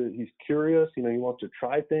 He's curious. He wants to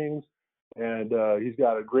try things, and he's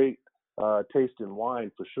got a great taste in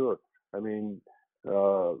wine for sure. I mean,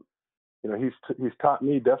 he's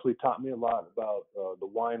definitely taught me a lot about the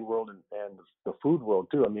wine world and the food world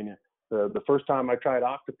too. I mean, the first time I tried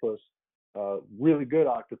octopus, really good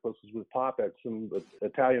octopus, was with Pop at some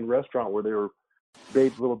Italian restaurant where they were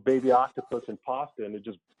little baby octopus and pasta, and it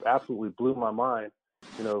just absolutely blew my mind.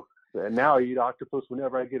 And now I eat octopus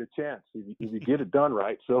whenever I get a chance, if you get it done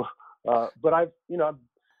right. So, but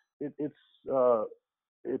it's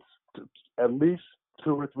at least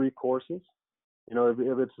 2 or 3 courses.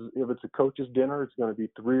 If it's a coach's dinner, it's going to be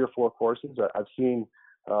 3 or 4 courses. I've seen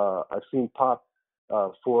Pop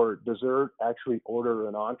for dessert actually order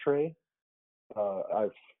an entree.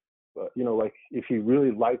 Like if he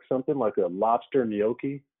really likes something like a lobster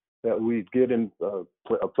gnocchi that we get in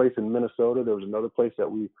a place in Minnesota. There was another place that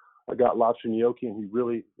I got lobster gnocchi, and it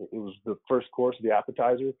was the first course, the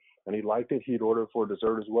appetizer, and he liked it. He'd order for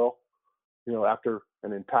dessert as well, after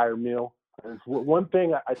an entire meal. And one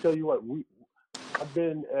thing I tell you what, I've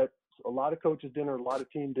been at a lot of coaches' dinner, a lot of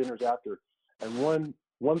team dinners after, and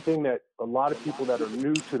one thing that a lot of people that are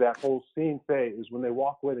new to that whole scene say is when they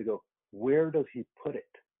walk away, they go, "Where does he put it?"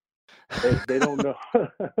 They don't know.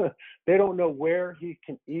 They don't know where he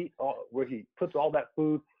can eat, where he puts all that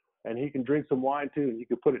food, and he can drink some wine too, and he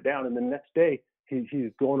can put it down. And the next day,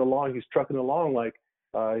 he's going along, he's trucking along like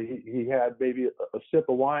he had maybe a sip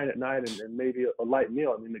of wine at night and maybe a light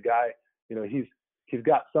meal. I mean, the guy, he's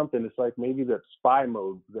got something. It's like maybe that spy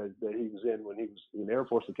mode that he was in when he was in Air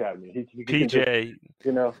Force Academy. He PJ,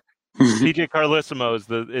 just, PJ Carlissimo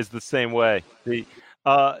is the same way.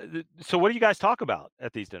 So what do you guys talk about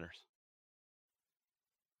at these dinners?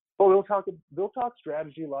 Well, they'll talk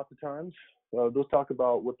strategy lots of times. They'll talk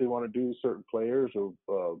about what they want to do with certain players or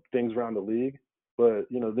things around the league. But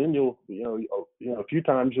then a few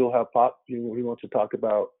times you'll have Pop. He wants to talk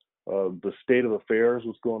about the state of affairs,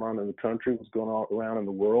 what's going on in the country, what's going on around in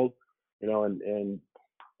the world,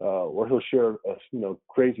 or he'll share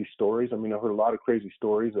crazy stories. I mean, I've heard a lot of crazy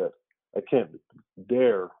stories that I can't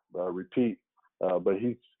dare repeat. But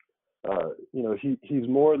he's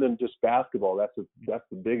more than just basketball. That's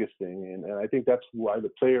the biggest thing, and I think that's why the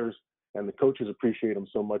players and the coaches appreciate him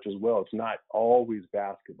so much as well. It's not always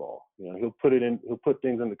basketball. He'll put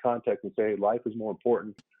things into context and say, hey, life is more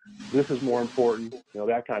important. This is more important.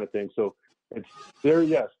 That kind of thing. So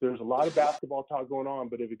yes, there's a lot of basketball talk going on,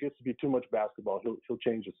 but if it gets to be too much basketball, he'll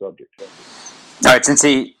change the subject. All right, since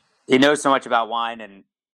he knows so much about wine and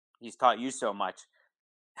he's taught you so much,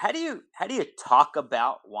 how do you talk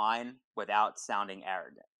about wine without sounding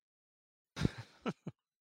arrogant?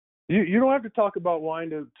 You don't have to talk about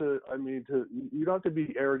wine you don't have to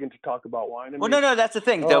be arrogant to talk about wine. No, that's the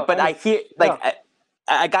thing though. But I hear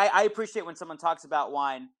I appreciate when someone talks about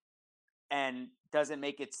wine and doesn't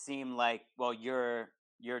make it seem like, well, you're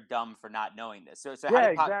dumb for not knowing this. So how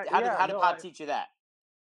did Pop teach you that?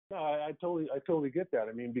 No, I totally get that.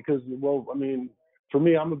 I mean, because for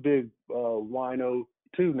me, I'm a big wino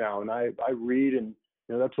too now, and I read, and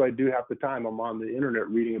that's what I do half the time. I'm on the internet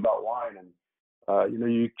reading about wine, and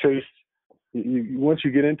once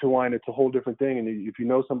you get into wine, it's a whole different thing. And if you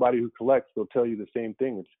know somebody who collects, they'll tell you the same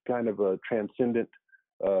thing. It's kind of a transcendent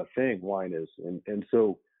thing, wine is. And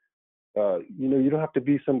so, you don't have to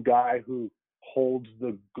be some guy who holds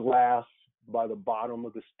the glass by the bottom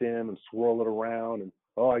of the stem and swirl it around and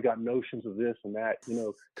oh, I got notions of this and that,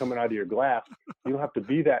 coming out of your glass. You don't have to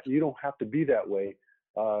be that. You don't have to be that way.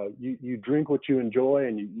 You drink what you enjoy,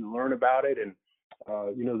 and you learn about it, and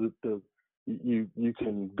you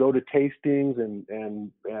can go to tastings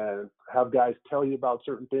and have guys tell you about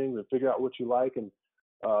certain things and figure out what you like. And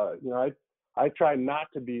I try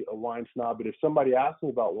not to be a wine snob, but if somebody asks me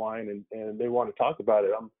about wine and they want to talk about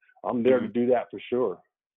it, I'm there to do that for sure.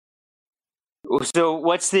 So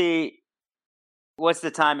what's the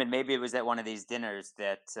time, and maybe it was at one of these dinners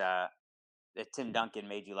that Tim Duncan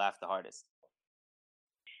made you laugh the hardest?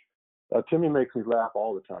 Timmy makes me laugh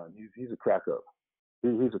all the time. He's a crack up.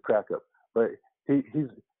 He's a crack up. But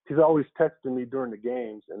he's always texting me during the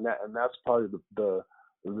games, and that's probably the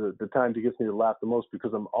time he gets me to laugh the most,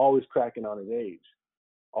 because I'm always cracking on his age,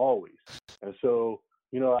 always. And so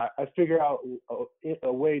I figure out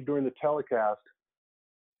a way during the telecast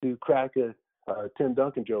to crack a Tim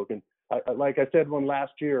Duncan joke. And like I said one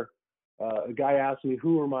last year, a guy asked me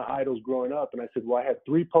who were my idols growing up, and I said, well, I had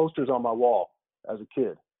 3 posters on my wall as a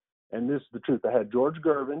kid. And this is the truth. I had George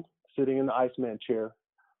Gervin sitting in the Iceman chair.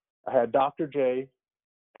 I had Dr. J,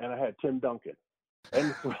 and I had Tim Duncan.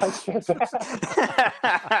 And I said that.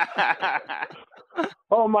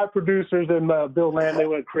 All my producers and Bill Land, they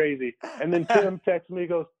went crazy. And then Tim texts me,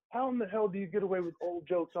 goes, how in the hell do you get away with old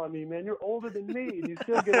jokes on me, man? You're older than me, and you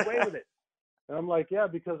still get away with it. And I'm like, yeah,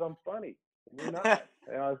 because I'm funny. And you're not.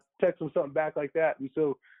 And I text him something back like that. And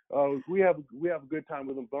so we have a good time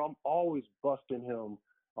with him, but I'm always busting him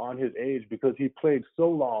on his age, because he played so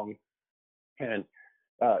long. And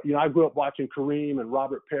I grew up watching Kareem and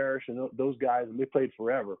Robert Parrish and those guys, and they played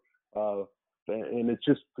forever. And it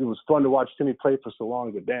was fun to watch Timmy play for so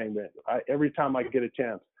long. But dang, man, every time I get a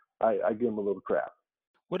chance, I give him a little crap.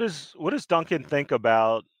 What does Duncan think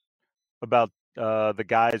about the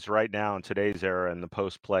guys right now in today's era and the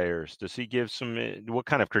post players? Does he give what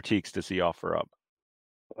kind of critiques does he offer up?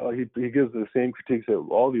 He gives the same critiques that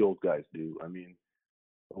all the old guys do. I mean,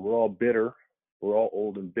 we're all bitter. We're all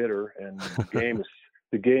old and bitter, and the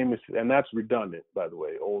game is, and that's redundant, by the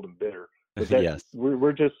way, old and bitter. But yes.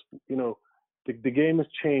 We're just, the game has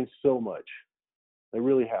changed so much. It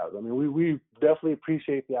really has. I mean, we definitely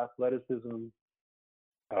appreciate the athleticism.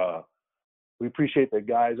 We appreciate that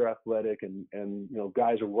guys are athletic and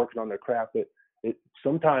guys are working on their craft. But it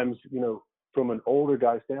sometimes, from an older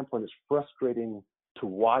guy standpoint, it's frustrating to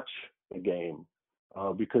watch the game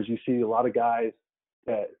because you see a lot of guys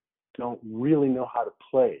that don't really know how to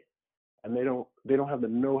play, and they don't have the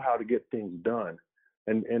know-how to get things done.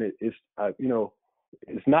 And it's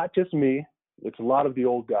it's not just me. It's a lot of the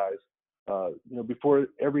old guys. Before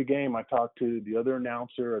every game, I talk to the other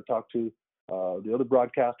announcer, I talk to the other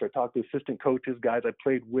broadcaster, I talk to assistant coaches, guys I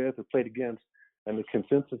played with or played against, and the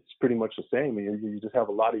consensus is pretty much the same. You just have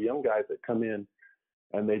a lot of young guys that come in,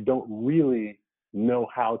 and they don't really know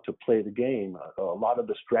how to play the game. A lot of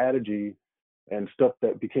the strategy and stuff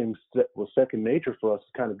that was second nature for us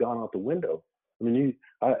has kind of gone out the window. I mean,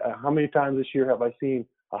 how many times this year have I seen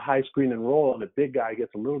a high screen and roll, and the big guy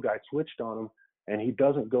gets a little guy switched on him, and he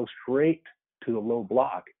doesn't go straight to the low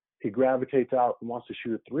block. He gravitates out and wants to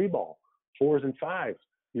shoot a 3-ball, 4s and 5s.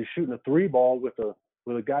 You're shooting a 3-ball with a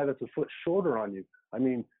guy that's a foot shorter on you. I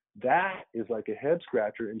mean, that is like a head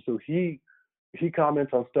scratcher. And so he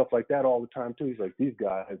comments on stuff like that all the time too. He's like, these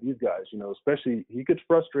guys, especially he gets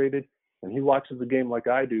frustrated and he watches the game like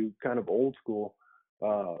I do, kind of old school.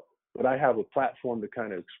 But I have a platform to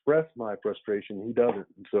kind of express my frustration. He doesn't.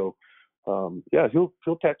 And so, he'll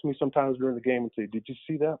text me sometimes during the game and say, did you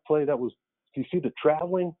see that play? Do you see the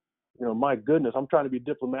traveling? My goodness, I'm trying to be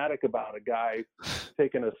diplomatic about a guy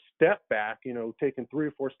taking a step back, taking 3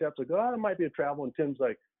 or 4 steps. I go, it might be a travel. And Tim's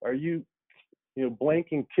like, are you,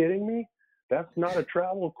 blanking kidding me? That's not a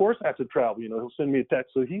travel. Of course that's a travel. He'll send me a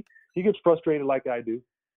text. So he gets frustrated like I do.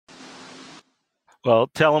 Well,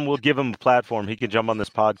 tell him we'll give him a platform. He can jump on this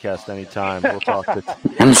podcast anytime. We'll talk to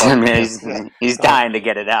he's dying to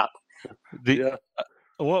get it out.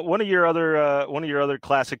 One of your other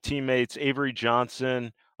classic teammates, Avery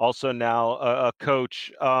Johnson, also now a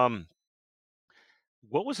coach. What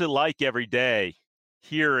was it like every day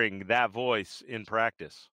hearing that voice in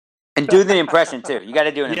practice? And do the impression too. You got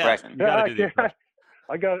to do an impression. You got to do the impression.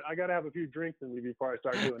 I got to have a few drinks in me before I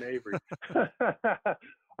start doing Avery.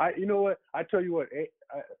 You know what? I tell you what,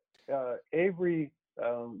 Avery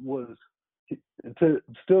was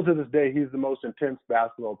still to this day, he's the most intense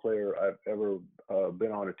basketball player I've ever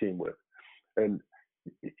been on a team with, and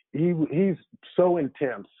he's so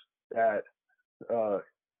intense that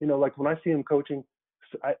like when I see him coaching,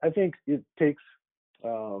 I think it takes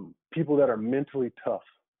people that are mentally tough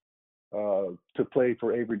to play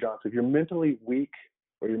for Avery Johnson. If you're mentally weak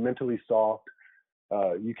or you're mentally soft,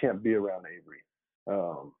 you can't be around Avery.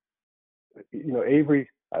 Avery,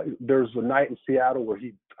 there was a night in Seattle where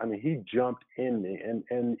he jumped in me,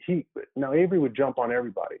 and Avery would jump on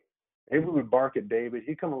everybody. Avery would bark at David.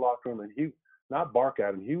 He'd come in the locker room and he not bark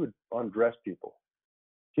at him. He would undress people.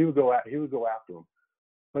 He would go after him.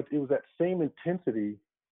 But it was that same intensity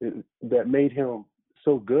that made him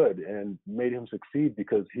so good and made him succeed,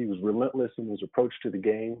 because he was relentless in his approach to the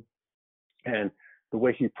game and the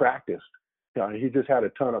way he practiced. He just had a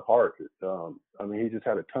ton of heart. He just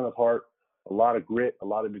had a ton of heart, a lot of grit, a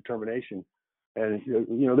lot of determination. And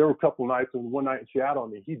there were a couple nights, and one night in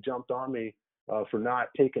Seattle, he jumped on me for not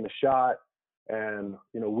taking a shot. And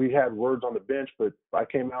we had words on the bench, but I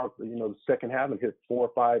came out, the second half and hit 4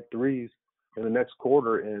 or 5 threes in the next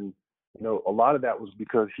quarter. And a lot of that was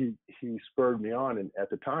because he spurred me on. And at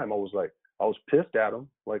the time, I was pissed at him.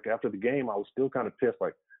 Like after the game, I was still kind of pissed.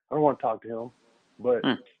 Like, I don't want to talk to him. But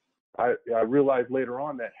I realized later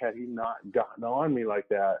on that had he not gotten on me like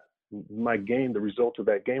that, my game, the result of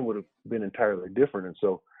that game would have been entirely different. And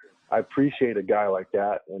so I appreciate a guy like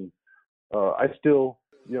that. And I still,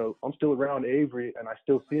 I'm still around Avery, and I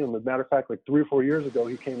still see him. As a matter of fact, like 3 or 4 years ago,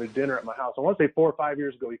 he came to dinner at my house. I want to say 4 or 5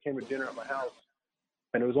 years ago, he came to dinner at my house,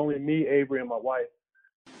 and it was only me, Avery, and my wife.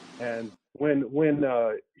 And when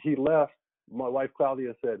he left, my wife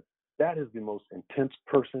Claudia said, "That is the most intense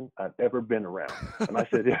person I've ever been around." And I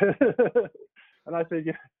said,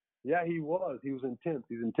 yeah, he was. He was intense.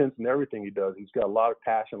 He's intense in everything he does. He's got a lot of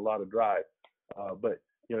passion, a lot of drive. But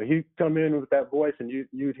he'd come in with that voice, and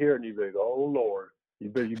you'd hear it, and you'd be like, "Oh Lord, you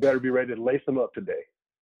better be ready to lace him up today."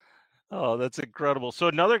 Oh, that's incredible. So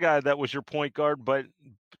another guy that was your point guard, but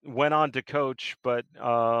went on to coach, but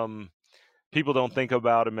people don't think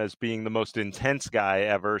about him as being the most intense guy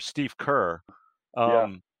ever, Steve Kerr.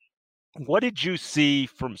 What did you see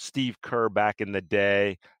from Steve Kerr back in the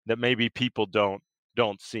day that maybe people don't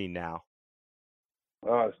see now?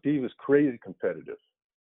 Steve is crazy competitive.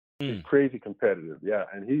 He's crazy competitive, yeah,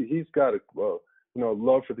 and he's got a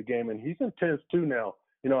love for the game, and he's intense too now.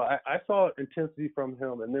 I saw intensity from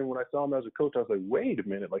him, and then when I saw him as a coach, I was like, wait a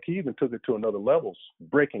minute, like he even took it to another level,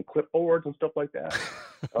 breaking clipboards and stuff like that.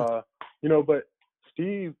 But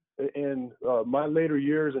Steve, in my later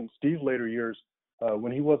years and Steve's later years,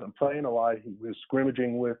 when he wasn't playing a lot, he was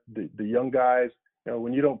scrimmaging with the young guys.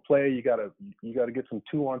 When you don't play, you gotta get some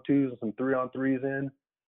 2-on-2s and some 3-on-3s in,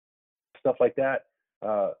 stuff like that.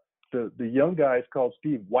 The young guys called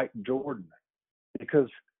Steve White Jordan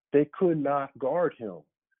because they could not guard him.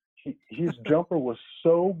 His jumper was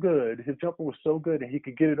so good. And he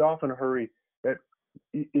could get it off in a hurry that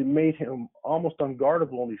it made him almost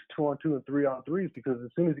unguardable on these 2-on-2 and 3-on-3s, because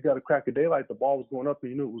as soon as he got a crack of daylight, the ball was going up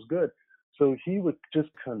and you knew it was good. So he would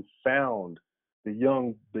just confound the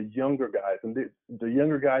younger guys, and the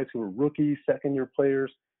younger guys who were rookies, second-year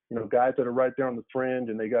players, guys that are right there on the fringe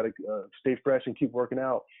and they got to stay fresh and keep working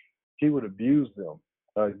out. He would abuse them,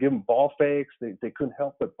 give them ball fakes. They couldn't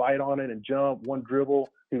help but bite on it and jump. One dribble,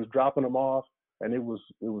 he was dropping them off, and it was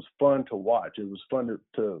fun to watch. It was fun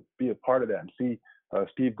to be a part of that and see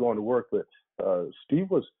Steve going to work. But Steve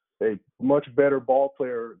was a much better ball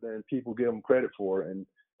player than people give him credit for, and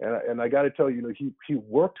I got to tell you, he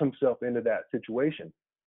worked himself into that situation,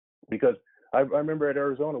 because I remember at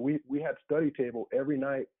Arizona, we had study table every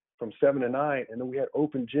night from 7 to 9, and then we had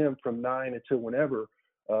open gym from 9 until whenever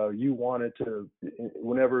you wanted to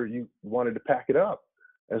pack it up.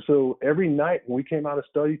 And so every night when we came out of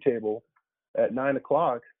study table at 9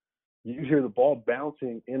 o'clock, you'd hear the ball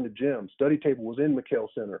bouncing in the gym. Study table was in McHale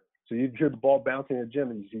Center. So you'd hear the ball bouncing in the gym,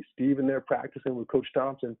 and you see Steve in there practicing with Coach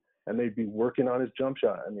Thompson, and they'd be working on his jump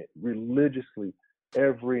shot. Religiously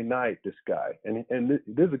every night, this guy. And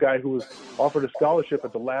this is a guy who was offered a scholarship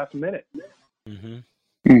at the last minute.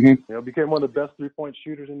 Became one of the best three-point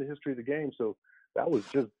shooters in the history of the game. So that was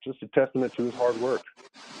just a testament to his hard work.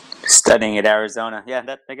 Studying at Arizona. Yeah,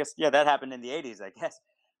 that happened in the 80s, I guess.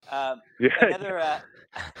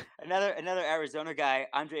 Another Arizona guy,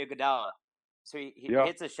 Andre Iguodala. So he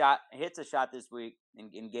hits a shot this week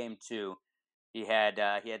in game 2. He had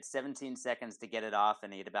 17 seconds to get it off,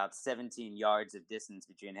 and he had about 17 yards of distance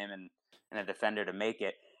between him and a defender to make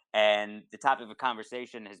it. And the topic of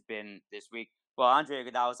conversation has been this week, well, Andre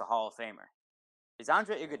Iguodala is a Hall of Famer. Is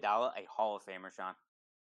Andre Iguodala a Hall of Famer, Sean?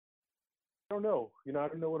 I don't know. I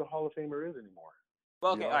don't know what a Hall of Famer is anymore.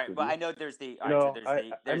 Well, okay, all right. Well, I know there's the.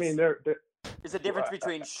 There's a difference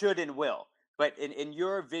between should and will. But in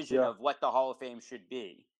your vision of what the Hall of Fame should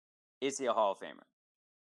be, is he a Hall of Famer?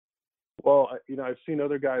 Well, I've seen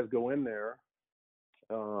other guys go in there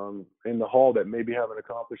in the Hall that maybe haven't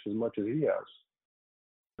accomplished as much as he has.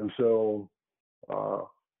 And so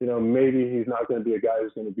maybe he's not going to be a guy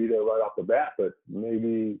who's going to be there right off the bat, but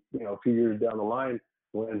maybe, a few years down the line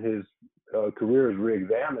when his career is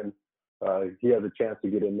reexamined, he has a chance to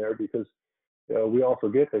get in there because we all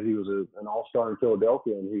forget that he was an all-star in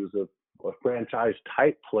Philadelphia and he was a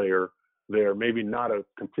franchise-type player there. Maybe not a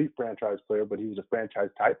complete franchise player, but he was a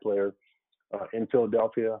franchise-type player in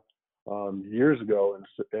Philadelphia years ago,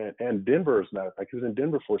 and Denver, as a matter of fact. He was in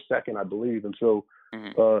Denver for a second, I believe. And so,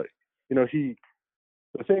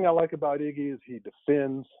 the thing I like about Iggy is he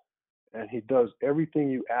defends and he does everything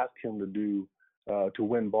you ask him to do to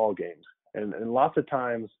win ball games. And lots of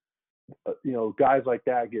times, guys like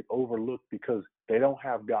that get overlooked because they don't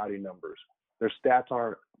have gaudy numbers. Their stats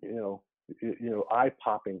aren't,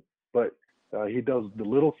 eye-popping, but he does the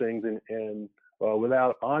little things. And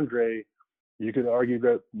without Andre, you could argue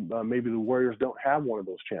that maybe the Warriors don't have one of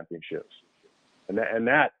those championships. And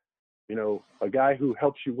that, a guy who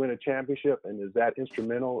helps you win a championship and is that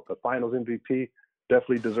instrumental, a Finals MVP,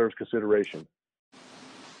 definitely deserves consideration.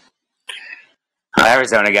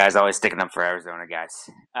 Arizona guys always sticking up for Arizona guys.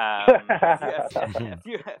 A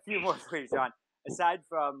few more for you, Sean. Aside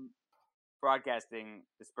from broadcasting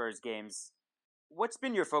the Spurs games, what's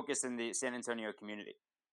been your focus in the San Antonio community?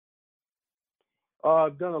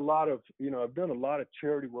 I've done a lot of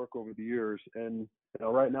charity work over the years, and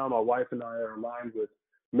right now my wife and I are aligned with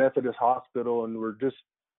Methodist Hospital, and we're just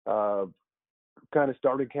kind of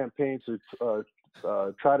starting campaigns to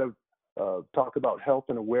try to talk about health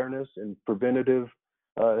and awareness and preventative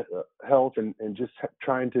health, and just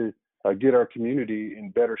trying to get our community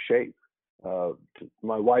in better shape.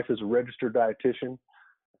 My wife is a registered dietitian.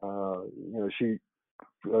 She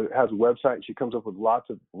has a website, and she comes up with lots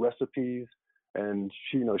of recipes, and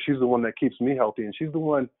she's the one that keeps me healthy, and she's the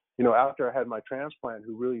one, after I had my transplant,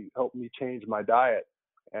 who really helped me change my diet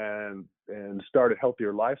and start a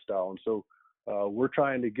healthier lifestyle. And so we're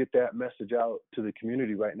trying to get that message out to the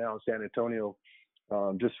community right now in San Antonio,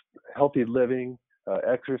 just healthy living,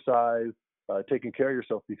 exercise, taking care of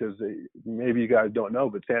yourself, because maybe you guys don't know,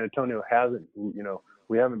 but San Antonio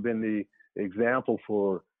we haven't been the example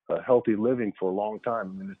for healthy living for a long time.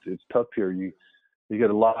 I mean, it's tough here. You get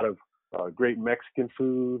a lot of great Mexican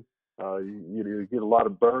food. You get a lot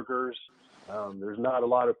of burgers. There's not a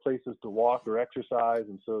lot of places to walk or exercise,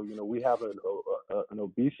 and so we have an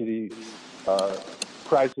obesity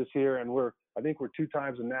crisis here, and I think we're 2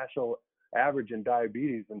 times the national average in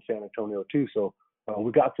diabetes in San Antonio too. So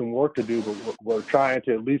we got some work to do, but we're trying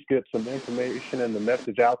to at least get some information and the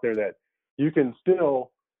message out there that you can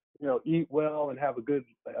still eat well and have a good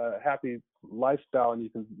happy lifestyle,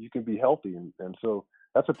 and you can be healthy, and so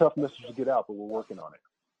that's a tough message to get out, but we're working on it.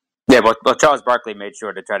 Yeah, well, Charles Barkley made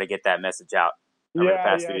sure to try to get that message out over the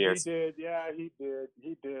past few years. He did. Yeah, he did.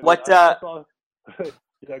 What? I saw,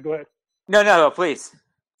 yeah, go ahead. No, please.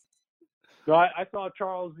 No, I saw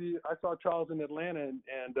Charles. I saw Charles in Atlanta,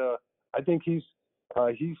 and I think he's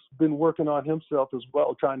been working on himself as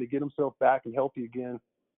well, trying to get himself back and healthy again.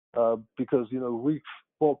 Because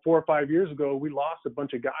 4 or 5 years ago, we lost a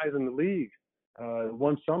bunch of guys in the league.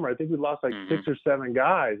 One summer, I think we lost like 6 or 7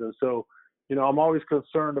 guys, and so I'm always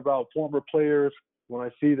concerned about former players. When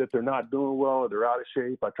I see that they're not doing well or they're out of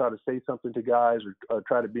shape, I try to say something to guys or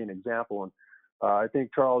try to be an example. And I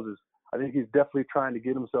think Charles he's definitely trying to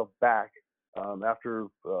get himself back after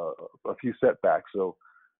a few setbacks. So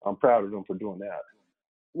I'm proud of him for doing that.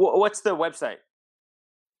 What's the website?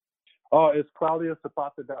 It's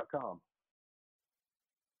ClaudiaZapata.com.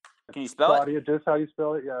 Can you spell Claudia, it? just how you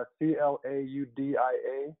spell it. Yeah,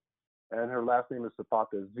 CLAUDIA. And her last name is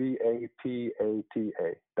Zapata,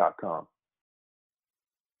 ZAPATA.com.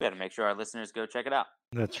 We got to make sure our listeners go check it out.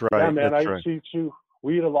 That's right. Yeah, man. That's right.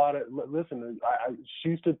 We eat a lot of. Listen, she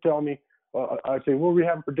used to tell me, I'd say, "What are we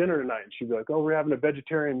having for dinner tonight?" And she'd be like, "Oh, we're having a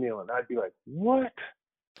vegetarian meal." And I'd be like, "What?"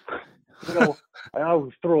 I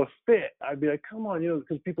would throw a fit. I'd be like, "Come on,"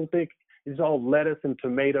 because people think it's all lettuce and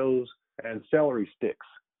tomatoes and celery sticks,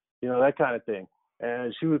 that kind of thing.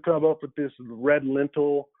 And she would come up with this red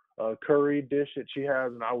lentil curry dish that she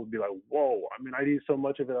has, and I would be like, whoa. I mean, I'd eat so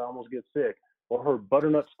much of it I almost get sick. Or her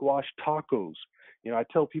butternut squash tacos. I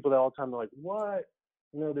tell people that all the time. They're like, what?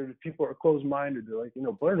 There's people are closed-minded. They're like,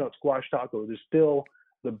 butternut squash tacos is still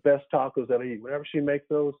the best tacos that I eat. Whenever she makes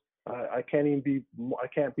those, I can't be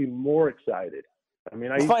more excited. I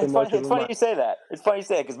mean, It's funny you say that. It's funny you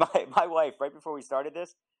say it, because my wife, right before we started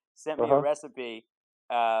this, sent me a recipe.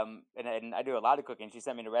 And I do a lot of cooking. She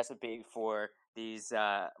sent me a recipe for these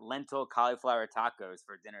lentil cauliflower tacos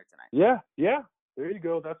for dinner tonight. Yeah. There you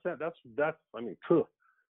go. That's. I mean,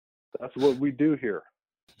 that's what we do here.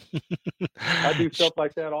 I do stuff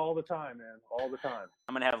like that all the time, man. All the time.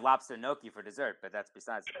 I'm gonna have lobster gnocchi for dessert, but that's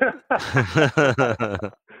besides.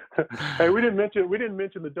 Hey, we didn't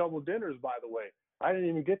mention the double dinners, by the way. I didn't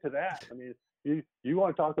even get to that. I mean, you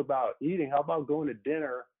want to talk about eating? How about going to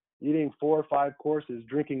dinner, eating 4 or 5 courses,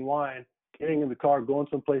 drinking wine, getting in the car, going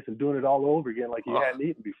someplace, and doing it all over again like you hadn't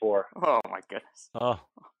eaten before? Oh my goodness! Oh,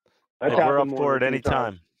 That's we're up happened more for it than a few anytime.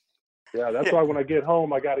 times. Yeah, that's why when I get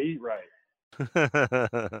home, I got to eat right.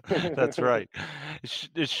 That's right.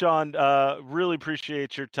 Sean, really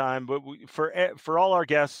appreciate your time. But for all our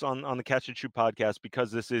guests on the Catch and Shoot podcast,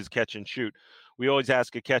 because this is Catch and Shoot, we always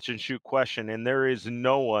ask a catch and shoot question, and there is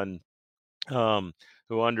no one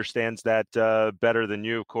who understands that better than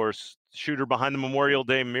you. Of course, shooter behind the Memorial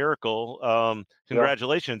Day Miracle.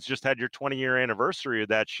 Congratulations! Just had your 20-year anniversary of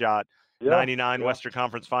that shot. 99 Western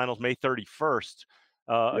Conference Finals, May 31st.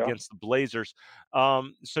 Against the Blazers.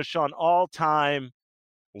 So Sean, all time,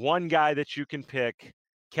 one guy that you can pick,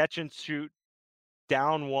 catch and shoot,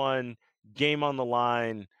 down 1, game on the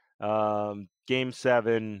line, game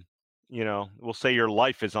 7, we'll say your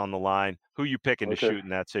life is on the line. Who you picking to shoot in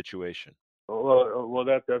that situation? Well,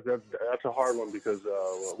 that's a hard one because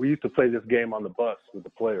we used to play this game on the bus with the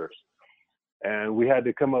players, and we had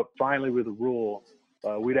to come up finally with a rule.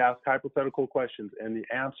 We'd ask hypothetical questions, and the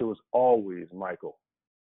answer was always Michael.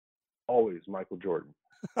 Always Michael Jordan.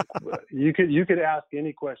 You could ask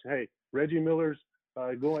any question. Hey, Reggie Miller's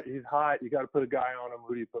going. He's hot. You got to put a guy on him.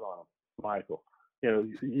 Who do you put on him? Michael.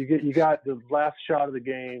 You got the last shot of the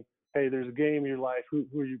game. Hey, there's a game in your life.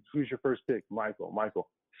 Who's your first pick? Michael.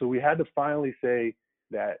 So we had to finally say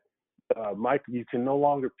that Mike, you can no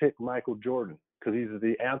longer pick Michael Jordan because he's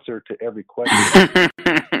the answer to every question.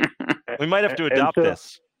 We might have to adopt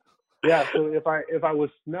this. Yeah, so if I was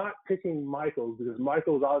not picking Michael, because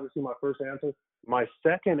Michael was obviously my first answer, my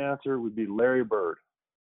second answer would be Larry Bird.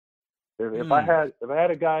 If I had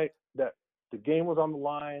a guy that the game was on the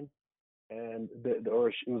line and or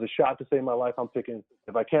it was a shot to save my life, I'm picking.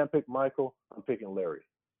 If I can't pick Michael, I'm picking Larry.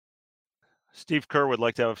 Steve Kerr would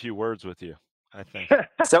like to have a few words with you, I think.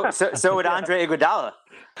 So would Andre Iguodala.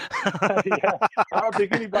 Yeah, I don't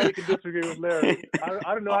think anybody can disagree with Larry.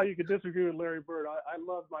 I don't know how you could disagree with Larry Bird. I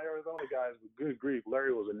love my Arizona guys, but good grief,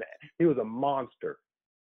 Larry was a monster.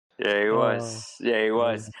 Yeah, he was. He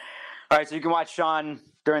was. All right, so you can watch Sean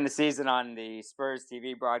during the season on the Spurs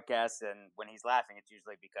TV broadcast, and when he's laughing, it's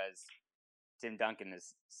usually because Tim Duncan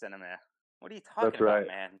has sent him "What are you talking about,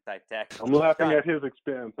 man?" type text. I'm laughing at his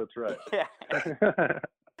expense. That's right. Yeah.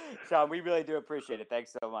 Sean, we really do appreciate it.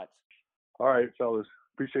 Thanks so much. All right, fellas.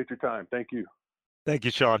 Appreciate your time. Thank you. Thank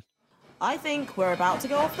you, Sean. I think we're about to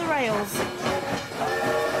go off the rails.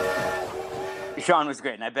 Sean was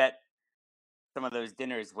great, and I bet some of those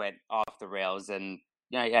dinners went off the rails. And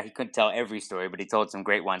he couldn't tell every story, but he told some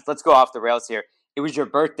great ones. Let's go off the rails here. It was your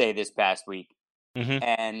birthday this past week,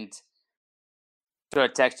 and so I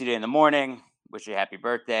texted you in the morning, wish you a happy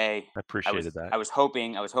birthday. I appreciated that. I was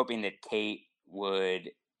hoping that Kate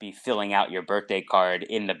would be filling out your birthday card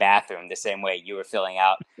in the bathroom the same way you were filling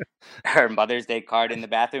out her Mother's Day card in the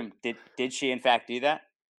bathroom. Did she in fact do that?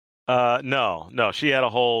 No. She had a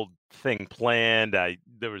whole thing planned.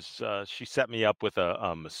 She set me up with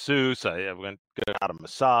a masseuse. I got a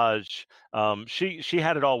massage. She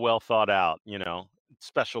had it all well thought out.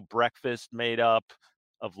 Special breakfast made up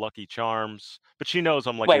of Lucky Charms. But she knows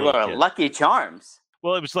I'm like a little kid. Lucky Charms?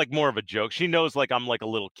 Well, it was like more of a joke. She knows like I'm like a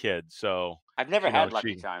little kid. So I've never had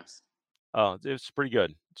Lucky Charms. Oh, it's pretty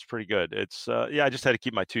good. It's pretty good. It's I just had to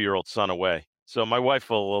keep my 2-year-old son away. So my wife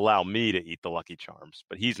will allow me to eat the Lucky Charms,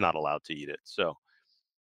 but he's not allowed to eat it. So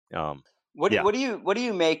what do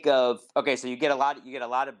you make of? Okay, so you get a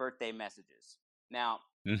lot of birthday messages. Now,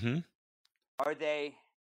 are they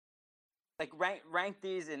like rank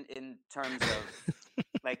these in terms of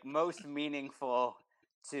like most meaningful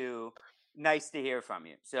to nice to hear from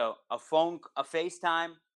you? So a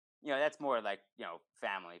FaceTime, that's more like,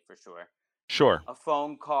 family for sure. Sure. A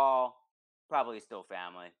phone call, probably still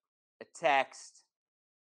family. A text,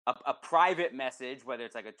 a private message, whether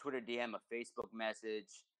it's like a Twitter DM, a Facebook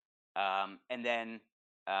message, and then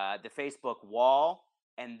the Facebook wall,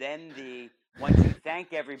 and then once you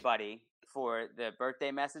thank everybody for the birthday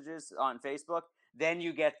messages on Facebook, then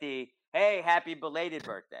you get the "Hey, happy belated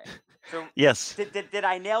birthday." So yes, did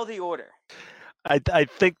I nail the order? I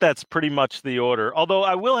think that's pretty much the order. Although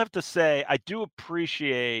I will have to say I do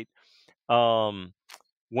appreciate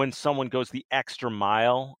when someone goes the extra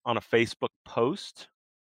mile on a Facebook post.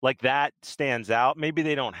 Like that stands out. Maybe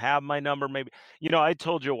they don't have my number. Maybe, I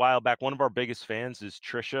told you a while back, one of our biggest fans is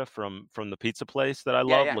Trisha from the pizza place that I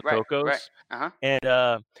love, Yeah, La right. Coco's.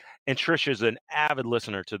 Uh-huh. And Trisha's an avid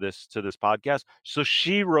listener to this podcast. So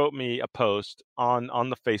she wrote me a post on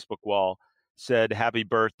the Facebook wall, said happy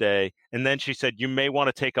birthday, and then she said, you may want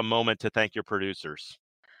to take a moment to thank your producers,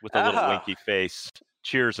 with a little Oh. winky face.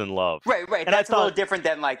 Cheers and love. Right. And That's a little different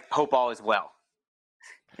than like hope all is well.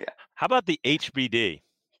 Yeah. How about the HBD?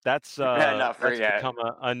 That's become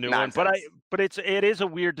a new nonsense. one. But it is a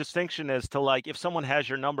weird distinction as to, like, if someone has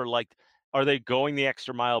your number, like, are they going the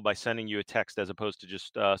extra mile by sending you a text as opposed to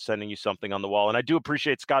just sending you something on the wall? And I do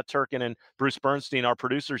appreciate Scott Turkin and Bruce Bernstein, our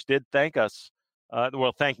producers, did thank us.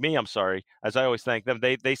 Thank me. I'm sorry. As I always thank them.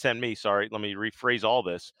 They sent me. Sorry, let me rephrase all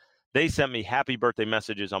this. They sent me happy birthday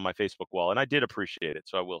messages on my Facebook wall, and I did appreciate it.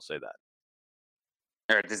 So I will say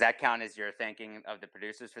that. Or does that count as your thanking of the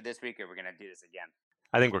producers for this week, or we're going to do this again?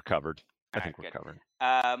 I think we're covered. All I think right, we're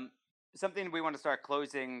covered. Something we want to start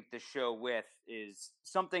closing the show with is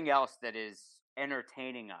something else that is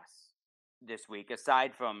entertaining us this week,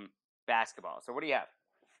 aside from basketball. So what do you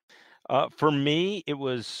have? For me, it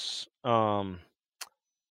was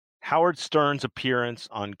Howard Stern's appearance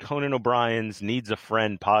on Conan O'Brien's Needs a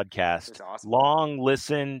Friend podcast. This is awesome. Long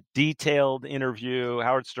listen, detailed interview.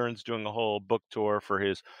 Howard Stern's doing a whole book tour for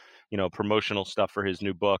his, promotional stuff for his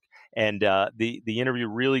new book. And the interview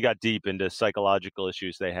really got deep into psychological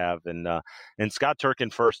issues they have. And Scott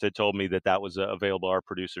Turkin first had told me that was available to our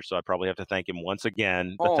producer. So I probably have to thank him once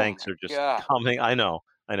again. The thanks are just coming. I know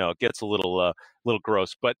it gets a little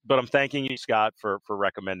gross, but I'm thanking you, Scott, for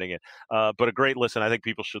recommending it. But a great listen. I think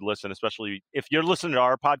people should listen, especially if you're listening to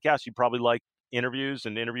our podcast. You probably like interviews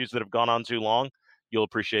that have gone on too long. You'll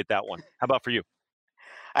appreciate that one. How about for you?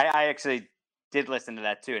 I actually did listen to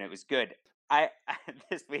that too, and it was good. I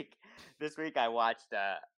this week I watched.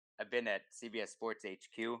 I've been at CBS Sports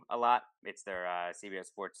HQ a lot. It's their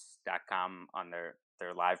CBSSports.com on their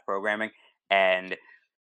live programming, and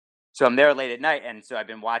so I'm there late at night, and so I've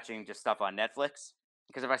been watching just stuff on Netflix,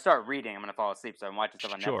 because if I start reading, I'm going to fall asleep. So I'm watching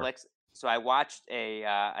stuff on Netflix. So I watched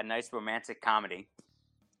a nice romantic comedy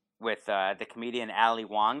with the comedian Ali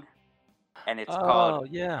Wong, and it's called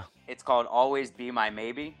Always Be My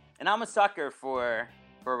Maybe. And I'm a sucker for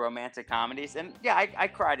romantic comedies, and yeah, I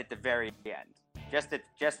cried at the very end, just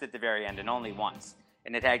at the very end, and only once.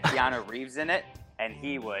 And it had Keanu Reeves in it, and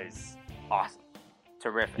he was awesome,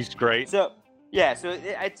 terrific. He's great. So. Yeah, so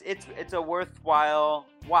it's a worthwhile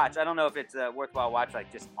watch. I don't know if it's a worthwhile watch like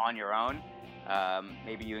just on your own.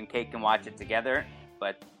 Maybe you and Kate can watch it together.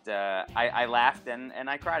 But I laughed and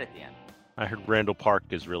I cried at the end. I heard Randall Park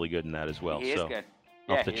is really good in that as well. He is good.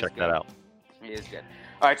 I'll have to check that out. He is good.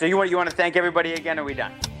 All right, so you want to thank everybody again, or are we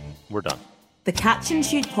done? We're done. The Catch and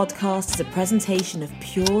Shoot podcast is a presentation of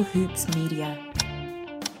Pure Hoops Media.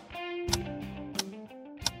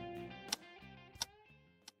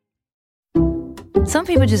 Some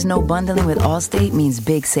people just know bundling with Allstate means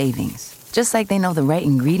big savings. Just like they know the right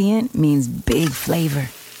ingredient means big flavor.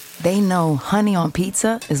 They know honey on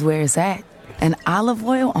pizza is where it's at. And olive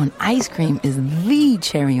oil on ice cream is the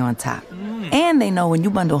cherry on top. And they know when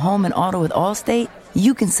you bundle home and auto with Allstate,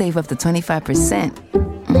 you can save up to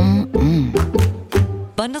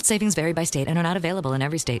 25%. Bundled savings vary by state and are not available in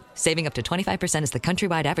every state. Saving up to 25% is the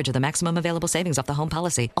countrywide average of the maximum available savings off the home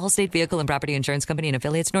policy. Allstate Vehicle and Property Insurance Company and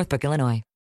Affiliates, Northbrook, Illinois.